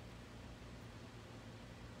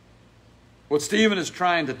 What Stephen is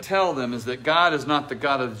trying to tell them is that God is not the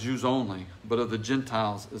God of the Jews only, but of the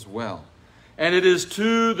Gentiles as well. And it is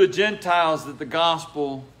to the Gentiles that the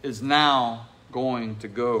gospel is now going to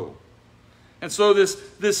go. And so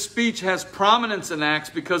this speech has prominence in Acts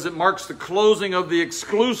because it marks the closing of the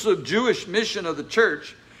exclusive Jewish mission of the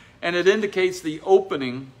church, and it indicates the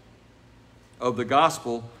opening of the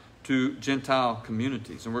gospel to Gentile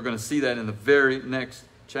communities. And we're going to see that in the very next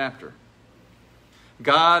chapter.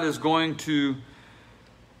 God is going to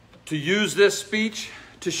use this speech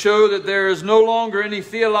to show that there is no longer any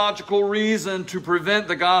theological reason to prevent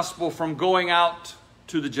the gospel from going out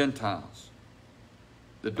to the Gentiles.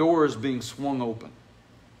 The door is being swung open.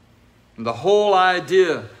 And the whole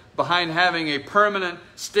idea behind having a permanent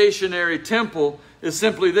stationary temple is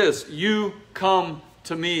simply this: you come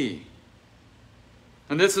to me.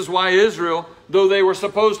 And this is why Israel, though they were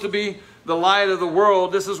supposed to be the light of the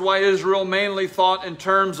world, this is why Israel mainly thought in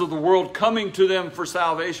terms of the world coming to them for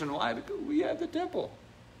salvation. Why? Because we have the temple.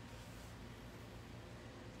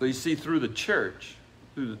 But you see, through the church,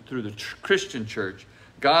 through the Christian church,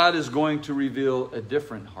 God is going to reveal a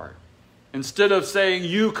different heart. Instead of saying,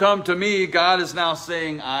 you come to me, God is now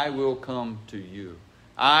saying, I will come to you.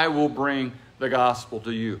 I will bring the gospel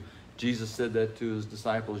to you. Jesus said that to his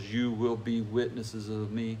disciples. You will be witnesses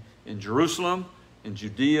of me in Jerusalem, in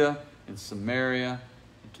Judea, in Samaria,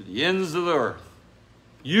 and to the ends of the earth.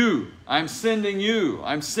 I'm sending you.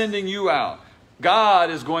 I'm sending you out. God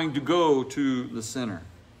is going to go to the sinner.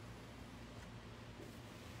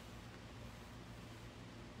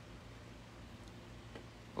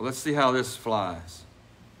 Well, let's see how this flies.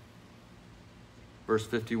 Verse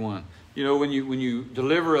 51. You know, when you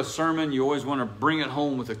deliver a sermon, you always want to bring it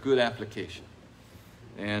home with a good application.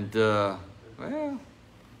 And, well, I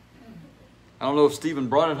don't know if Stephen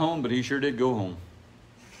brought it home, but he sure did go home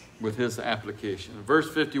with his application.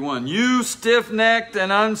 Verse 51, you stiff-necked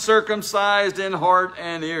and uncircumcised in heart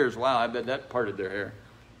and ears. Wow, I bet that parted their hair.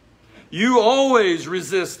 You always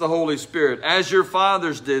resist the Holy Spirit, as your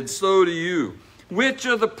fathers did, so do you. Which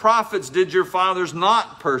of the prophets did your fathers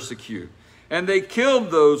not persecute? And they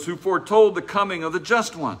killed those who foretold the coming of the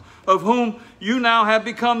Just One, of whom you now have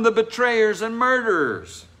become the betrayers and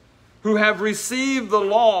murderers, who have received the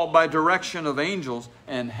law by direction of angels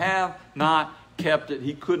and have not kept it.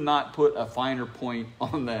 He could not put a finer point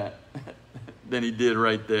on that than he did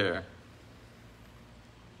right there.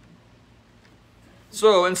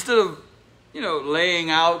 So instead of, laying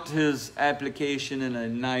out his application in a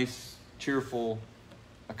nice, cheerful,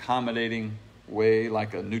 accommodating way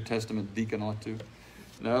like a New Testament deacon ought to,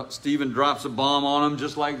 no, Stephen drops a bomb on them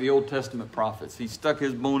just like the Old Testament prophets. He stuck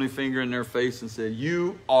his bony finger in their face and said,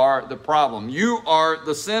 you are the problem. You are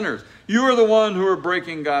the sinners. You are the one who are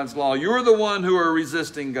breaking God's law. You are the one who are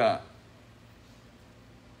resisting God.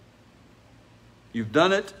 You've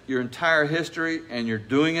done it your entire history, and you're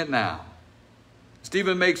doing it now.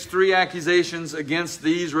 Stephen makes 3 accusations against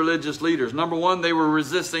these religious leaders. Number 1, they were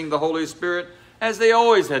resisting the Holy Spirit as they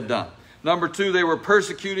always had done. Number 2, they were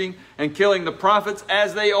persecuting and killing the prophets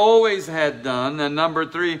as they always had done. And number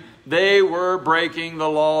 3, they were breaking the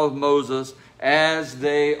law of Moses as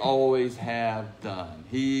they always have done.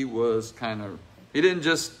 He didn't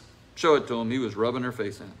just show it to them, he was rubbing their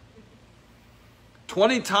face in it.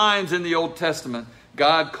 20 times in the Old Testament,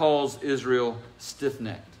 God calls Israel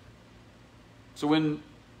stiff-necked. So when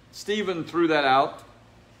Stephen threw that out,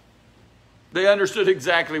 they understood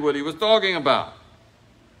exactly what he was talking about.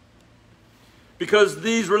 Because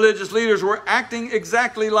these religious leaders were acting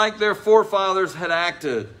exactly like their forefathers had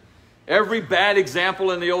acted. Every bad example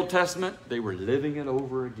in the Old Testament, they were living it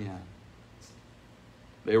over again.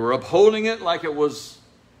 They were upholding it like it was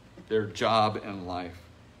their job in life.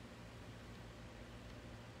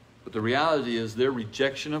 But the reality is their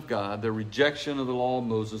rejection of God, their rejection of the law of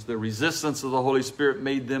Moses, their resistance of the Holy Spirit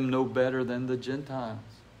made them no better than the Gentiles.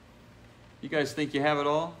 You guys think you have it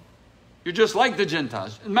all? You're just like the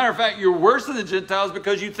Gentiles. As a matter of fact, you're worse than the Gentiles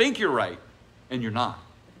because you think you're right, and you're not.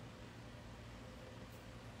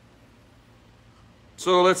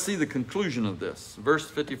 So let's see the conclusion of this. Verse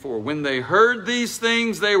 54, when they heard these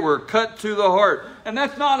things, they were cut to the heart. And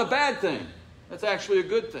that's not a bad thing. That's actually a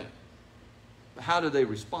good thing. But how did they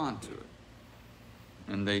respond to it?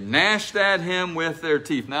 And they gnashed at him with their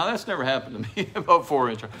teeth. Now, that's never happened to me. About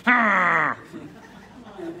 4 inches.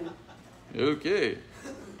 Okay.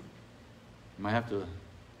 Might have to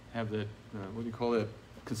have that, what do you call that?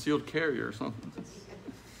 Concealed carry or something.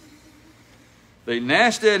 They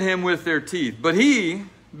gnashed at him with their teeth. But he,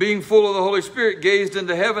 being full of the Holy Spirit, gazed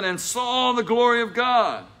into heaven and saw the glory of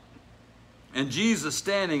God. And Jesus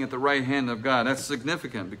standing at the right hand of God. That's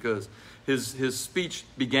significant because his speech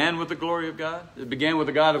began with the glory of God. It began with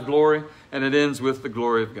the God of glory, and it ends with the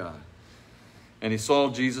glory of God. And he saw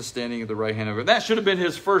Jesus standing at the right hand of God. That should have been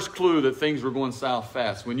his first clue that things were going south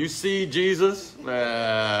fast. When you see Jesus,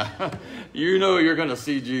 you know you're going to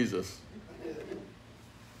see Jesus.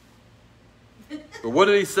 But what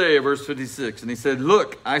did he say in verse 56? And he said,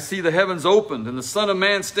 "Look, I see the heavens opened and the Son of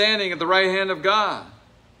Man standing at the right hand of God."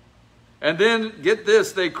 And then, get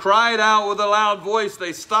this, they cried out with a loud voice.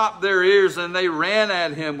 They stopped their ears and they ran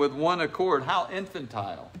at him with one accord. How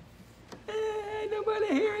infantile. Ain't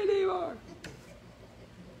nobody here anymore.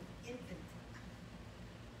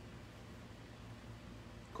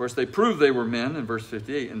 Of course, they proved they were men in verse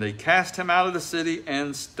 58. And they cast him out of the city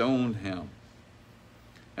and stoned him.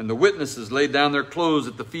 And the witnesses laid down their clothes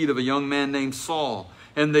at the feet of a young man named Saul.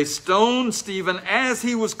 And they stoned Stephen as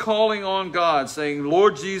he was calling on God, saying,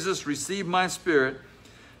 "Lord Jesus, receive my spirit."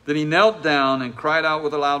 Then he knelt down and cried out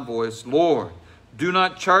with a loud voice, "Lord, do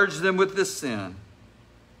not charge them with this sin."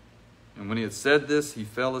 And when he had said this, he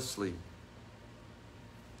fell asleep.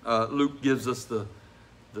 Luke gives us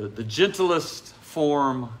the gentlest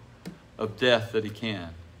form of death that he can.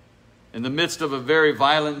 In the midst of a very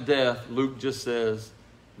violent death, Luke just says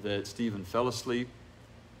that Stephen fell asleep,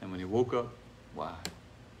 and when he woke up, why?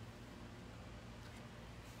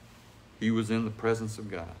 He was in the presence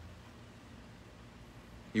of God.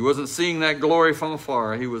 He wasn't seeing that glory from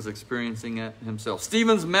afar. He was experiencing it himself.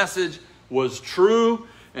 Stephen's message was true,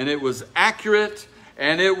 and it was accurate,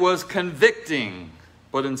 and it was convicting.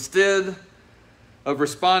 But instead of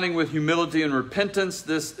responding with humility and repentance,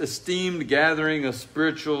 this esteemed gathering of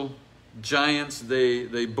spiritual giants,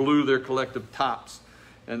 they blew their collective tops,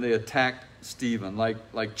 and they attacked Stephen.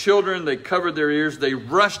 Like children, they covered their ears. They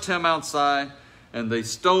rushed him outside, and they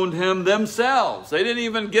stoned him themselves. They didn't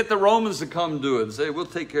even get the Romans to come do it and say, "We'll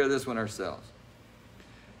take care of this one ourselves."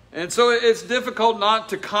 And so it's difficult not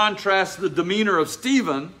to contrast the demeanor of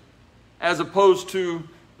Stephen as opposed to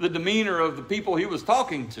the demeanor of the people he was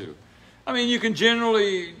talking to. I mean, you can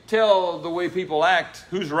generally tell the way people act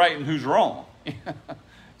who's right and who's wrong.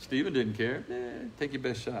 Stephen didn't care. Take your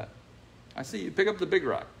best shot. I see you. Pick up the big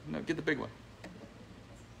rock. No, get the big one.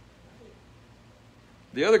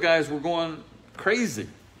 The other guys were going crazy.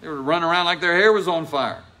 They were running around like their hair was on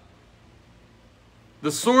fire.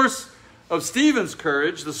 The source of Stephen's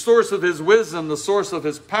courage, the source of his wisdom, the source of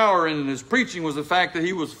his power in his preaching was the fact that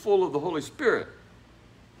he was full of the Holy Spirit.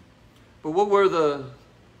 But what were the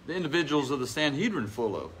individuals of the Sanhedrin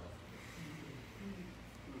full of?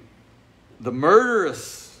 The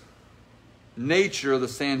murderous nature of the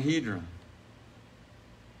Sanhedrin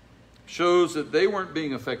shows that they weren't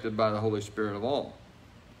being affected by the Holy Spirit at all.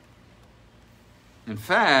 In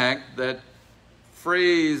fact, that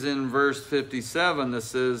phrase in verse 57 that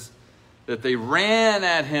says that they ran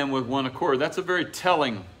at him with one accord, that's a very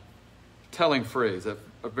telling phrase, a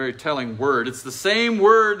very telling word. It's the same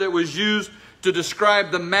word that was used to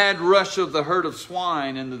describe the mad rush of the herd of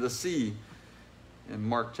swine into the sea in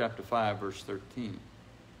Mark chapter 5, verse 13.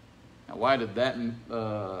 Now, why did that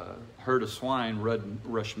herd of swine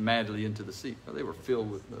rush madly into the sea? Well, they were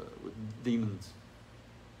filled with demons,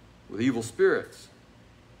 with evil spirits.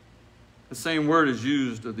 The same word is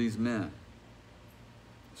used of these men.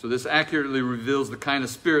 So this accurately reveals the kind of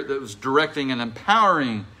spirit that was directing and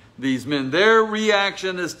empowering these men. Their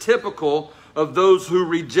reaction is typical of those who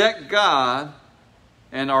reject God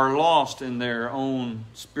and are lost in their own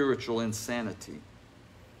spiritual insanity.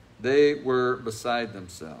 They were beside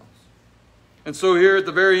themselves. And so here at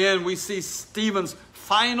the very end, we see Stephen's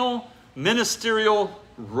final ministerial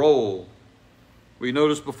role. We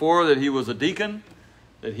noticed before that he was a deacon,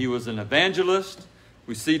 that he was an evangelist.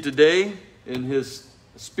 We see today in his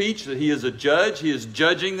speech that he is a judge. He is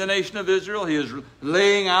judging the nation of Israel. He is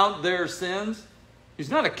laying out their sins.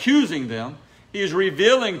 He's not accusing them. He is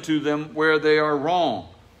revealing to them where they are wrong.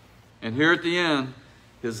 And here at the end,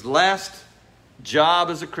 his last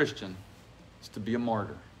job as a Christian is to be a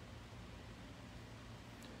martyr.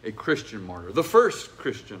 A Christian martyr. The first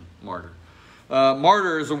Christian martyr.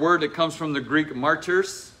 Martyr is a word that comes from the Greek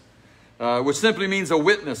martyrs, which simply means a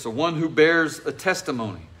witness, one who bears a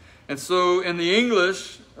testimony. And so in the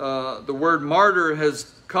English, the word martyr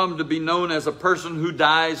has come to be known as a person who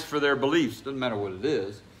dies for their beliefs. Doesn't matter what it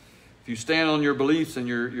is. If you stand on your beliefs and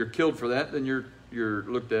you're killed for that, then you're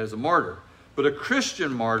looked at as a martyr. But a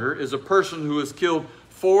Christian martyr is a person who is killed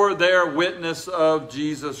for their witness of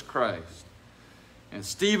Jesus Christ. And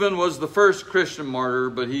Stephen was the first Christian martyr,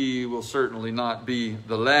 but he will certainly not be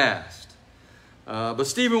the last. But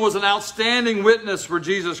Stephen was an outstanding witness for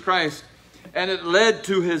Jesus Christ, and it led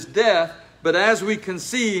to his death. But as we can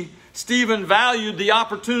see, Stephen valued the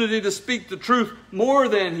opportunity to speak the truth more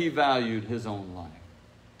than he valued his own life.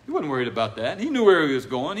 He wasn't worried about that. He knew where he was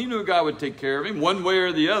going. He knew God would take care of him. One way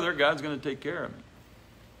or the other, God's going to take care of him.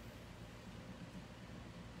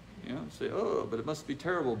 You know, say, oh, but it must be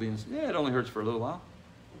terrible being... Yeah, it only hurts for a little while.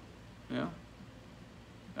 You know?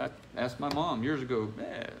 I asked my mom years ago,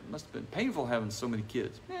 it must have been painful having so many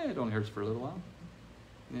kids. It only hurts for a little while.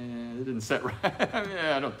 It didn't set right.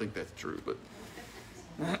 I don't think that's true, but...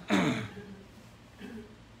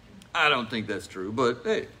 I don't think that's true, but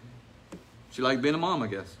hey, she liked being a mom, I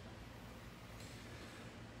guess.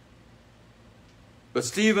 But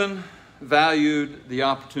Stephen valued the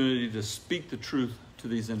opportunity to speak the truth to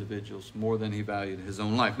these individuals more than he valued his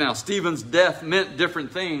own life. Now, Stephen's death meant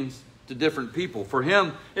different things to different people. For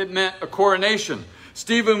him, it meant a coronation.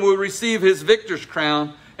 Stephen would receive his victor's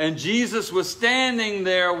crown, and Jesus was standing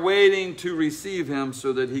there waiting to receive him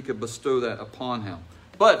so that he could bestow that upon him.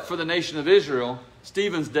 But for the nation of Israel,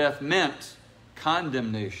 Stephen's death meant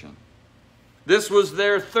condemnation. This was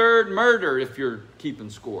their third murder, if you're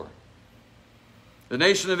keeping score. The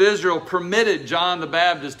nation of Israel permitted John the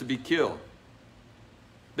Baptist to be killed.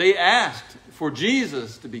 They asked for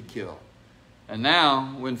Jesus to be killed. And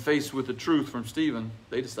now, when faced with the truth from Stephen,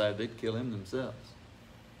 they decided they'd kill him themselves.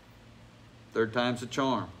 Third time's a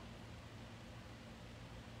charm.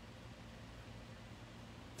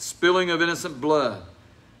 Spilling of innocent blood.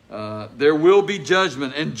 There will be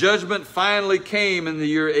judgment. And judgment finally came in the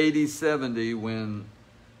year AD 70 when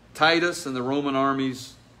Titus and the Roman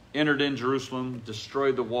armies entered in Jerusalem,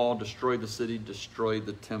 destroyed the wall, destroyed the city, destroyed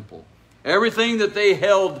the temple. Everything that they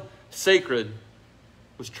held sacred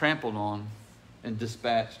was trampled on and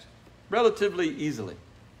dispatched relatively easily.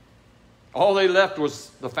 All they left was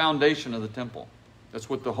the foundation of the temple. That's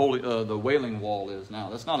what the Wailing Wall is now.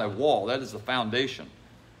 That's not a wall. That is the foundation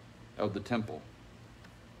of the temple.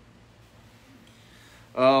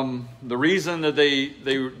 The reason that they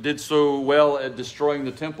did so well at destroying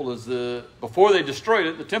the temple is before they destroyed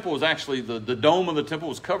it, the temple was actually, the dome of the temple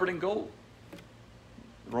was covered in gold.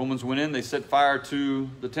 The Romans went in, they set fire to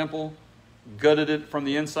the temple, gutted it from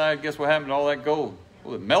the inside. Guess what happened to all that gold?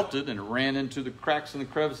 Well, it melted and it ran into the cracks and the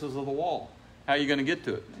crevices of the wall. How are you going to get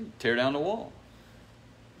to it? You tear down the wall.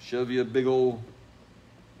 Shove you a big old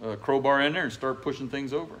crowbar in there and start pushing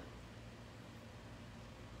things over.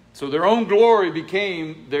 So their own glory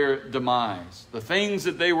became their demise. The things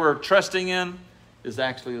that they were trusting in is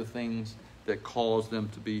actually the things that caused them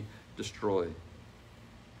to be destroyed.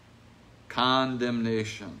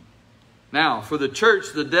 Condemnation. Now, for the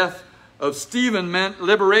church, the death of Stephen meant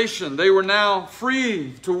liberation. They were now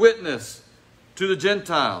free to witness to the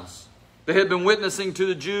Gentiles. They had been witnessing to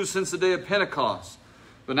the Jews since the day of Pentecost.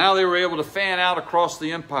 But now they were able to fan out across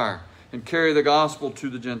the empire and carry the gospel to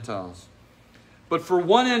the Gentiles. But for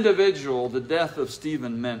one individual, the death of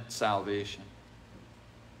Stephen meant salvation.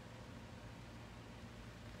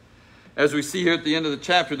 As we see here at the end of the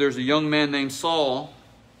chapter, there's a young man named Saul.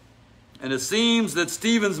 And it seems that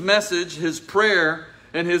Stephen's message, his prayer,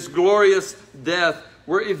 and his glorious death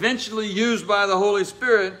were eventually used by the Holy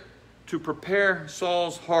Spirit to prepare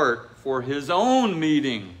Saul's heart for his own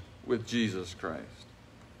meeting with Jesus Christ.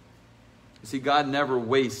 You see, God never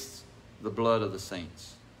wastes the blood of the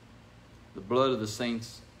saints. The blood of the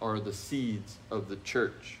saints are the seeds of the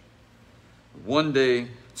church. One day,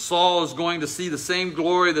 Saul is going to see the same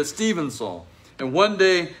glory that Stephen saw. And one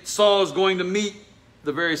day, Saul is going to meet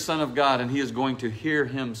the very Son of God, and he is going to hear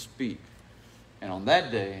him speak. And on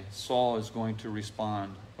that day, Saul is going to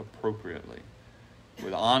respond appropriately,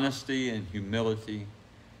 with honesty and humility,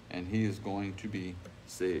 and he is going to be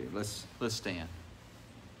saved. Let's stand.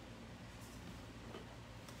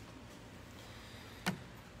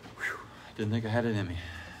 Whew. Didn't think I had it in me.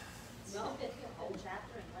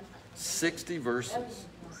 60 verses.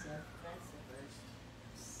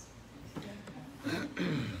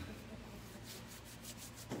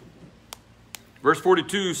 Verse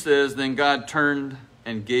 42 says, Then God turned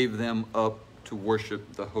and gave them up to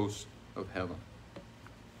worship the host of heaven.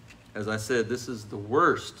 As I said, this is the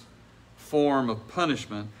worst form of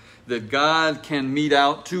punishment that God can mete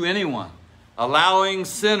out to anyone, allowing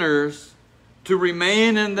sinners to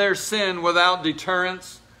remain in their sin without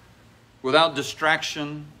deterrence, without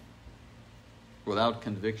distraction, without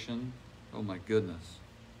conviction. Oh my goodness.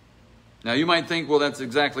 Now you might think, well, that's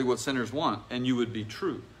exactly what sinners want, and you would be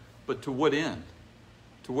true. But to what end?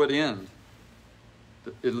 To what end?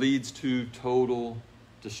 It leads to total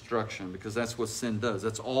destruction, because that's what sin does.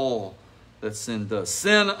 That's all that sin does.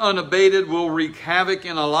 Sin unabated will wreak havoc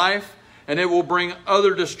in a life, and it will bring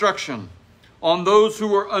utter destruction on those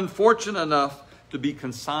who are unfortunate enough to be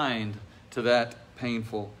consigned to that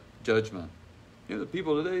painful judgment. You know, the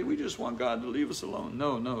people today, we just want God to leave us alone.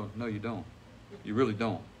 No, you don't. You really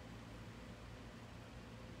don't.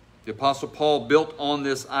 The Apostle Paul built on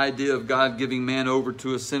this idea of God giving man over to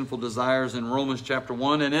his sinful desires in Romans chapter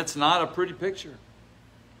 1, and it's not a pretty picture.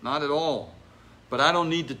 Not at all. But I don't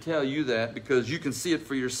need to tell you that, because you can see it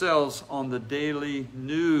for yourselves on the daily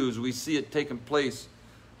news. We see it taking place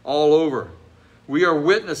all over. We are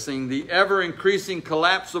witnessing the ever-increasing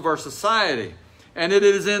collapse of our society, and it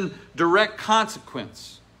is in direct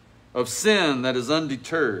consequence of sin that is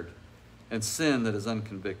undeterred and sin that is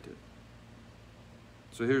unconvicted.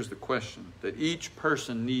 So here's the question that each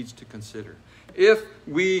person needs to consider. If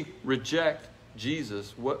we reject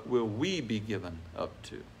Jesus, what will we be given up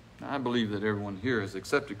to? Now, I believe that everyone here has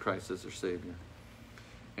accepted Christ as their Savior.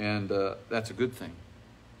 And that's a good thing.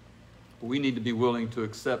 But we need to be willing to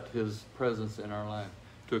accept His presence in our life,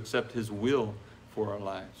 to accept His will for our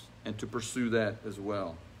lives, and to pursue that as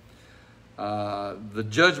well. The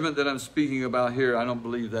judgment that I'm speaking about here, I don't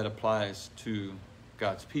believe that applies to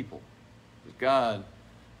God's people. Because God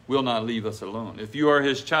will not leave us alone. If you are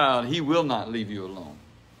His child, He will not leave you alone,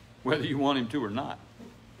 whether you want Him to or not.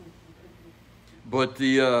 But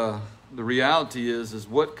the reality is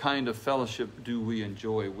what kind of fellowship do we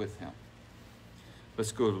enjoy with Him?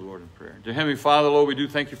 Let's go to the Lord in prayer. Dear Heavenly Father, Lord, we do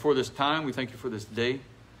thank You for this time. We thank You for this day.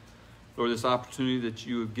 Lord, this opportunity that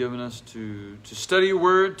You have given us to study Your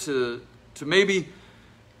Word, to maybe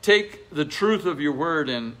take the truth of Your Word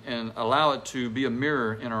and allow it to be a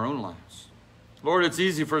mirror in our own lives. Lord, it's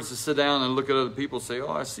easy for us to sit down and look at other people and say,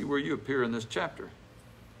 oh, I see where you appear in this chapter.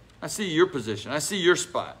 I see your position. I see your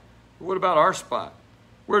spot. But what about our spot?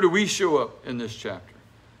 Where do we show up in this chapter?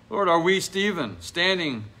 Lord, are we Stephen,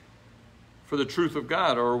 standing for the truth of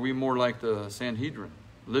God, or are we more like the Sanhedrin,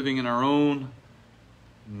 living in our own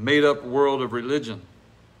made-up world of religion,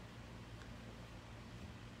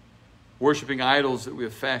 worshiping idols that we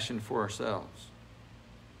have fashioned for ourselves?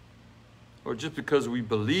 Or just because we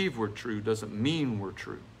believe we're true doesn't mean we're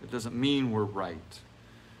true. It doesn't mean we're right.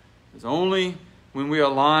 It's only when we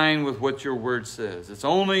align with what Your Word says. It's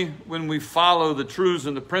only when we follow the truths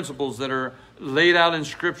and the principles that are laid out in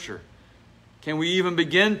Scripture can we even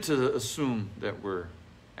begin to assume that we're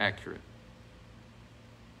accurate.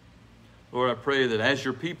 Lord, I pray that as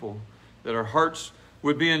Your people, that our hearts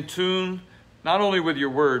would be in tune not only with Your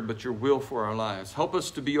Word, but Your will for our lives. Help us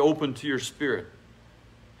to be open to Your Spirit,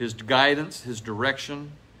 His guidance, His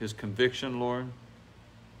direction, His conviction, Lord.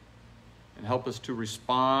 And help us to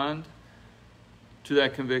respond to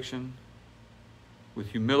that conviction with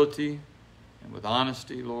humility and with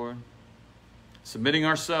honesty, Lord. Submitting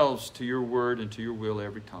ourselves to Your Word and to Your will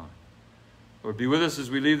every time. Lord, be with us as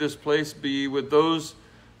we leave this place. Be with those,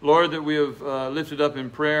 Lord, that we have lifted up in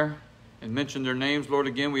prayer and mentioned their names. Lord,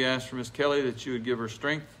 again, we ask for Miss Kelly that You would give her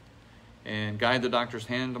strength and guide the doctor's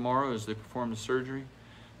hand tomorrow as they perform the surgery.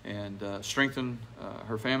 And strengthen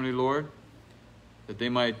her family, Lord, that they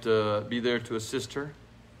might be there to assist her.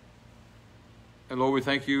 And Lord, we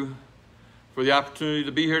thank You for the opportunity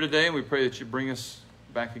to be here today, and we pray that You bring us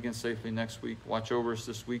back again safely next week. Watch over us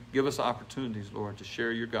this week. Give us opportunities, Lord, to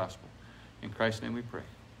share Your gospel. In Christ's name we pray.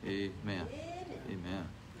 Amen. Amen.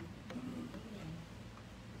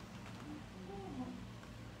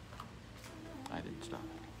 I didn't stop.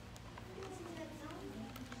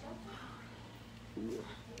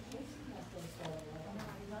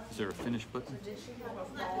 Is there a finish button?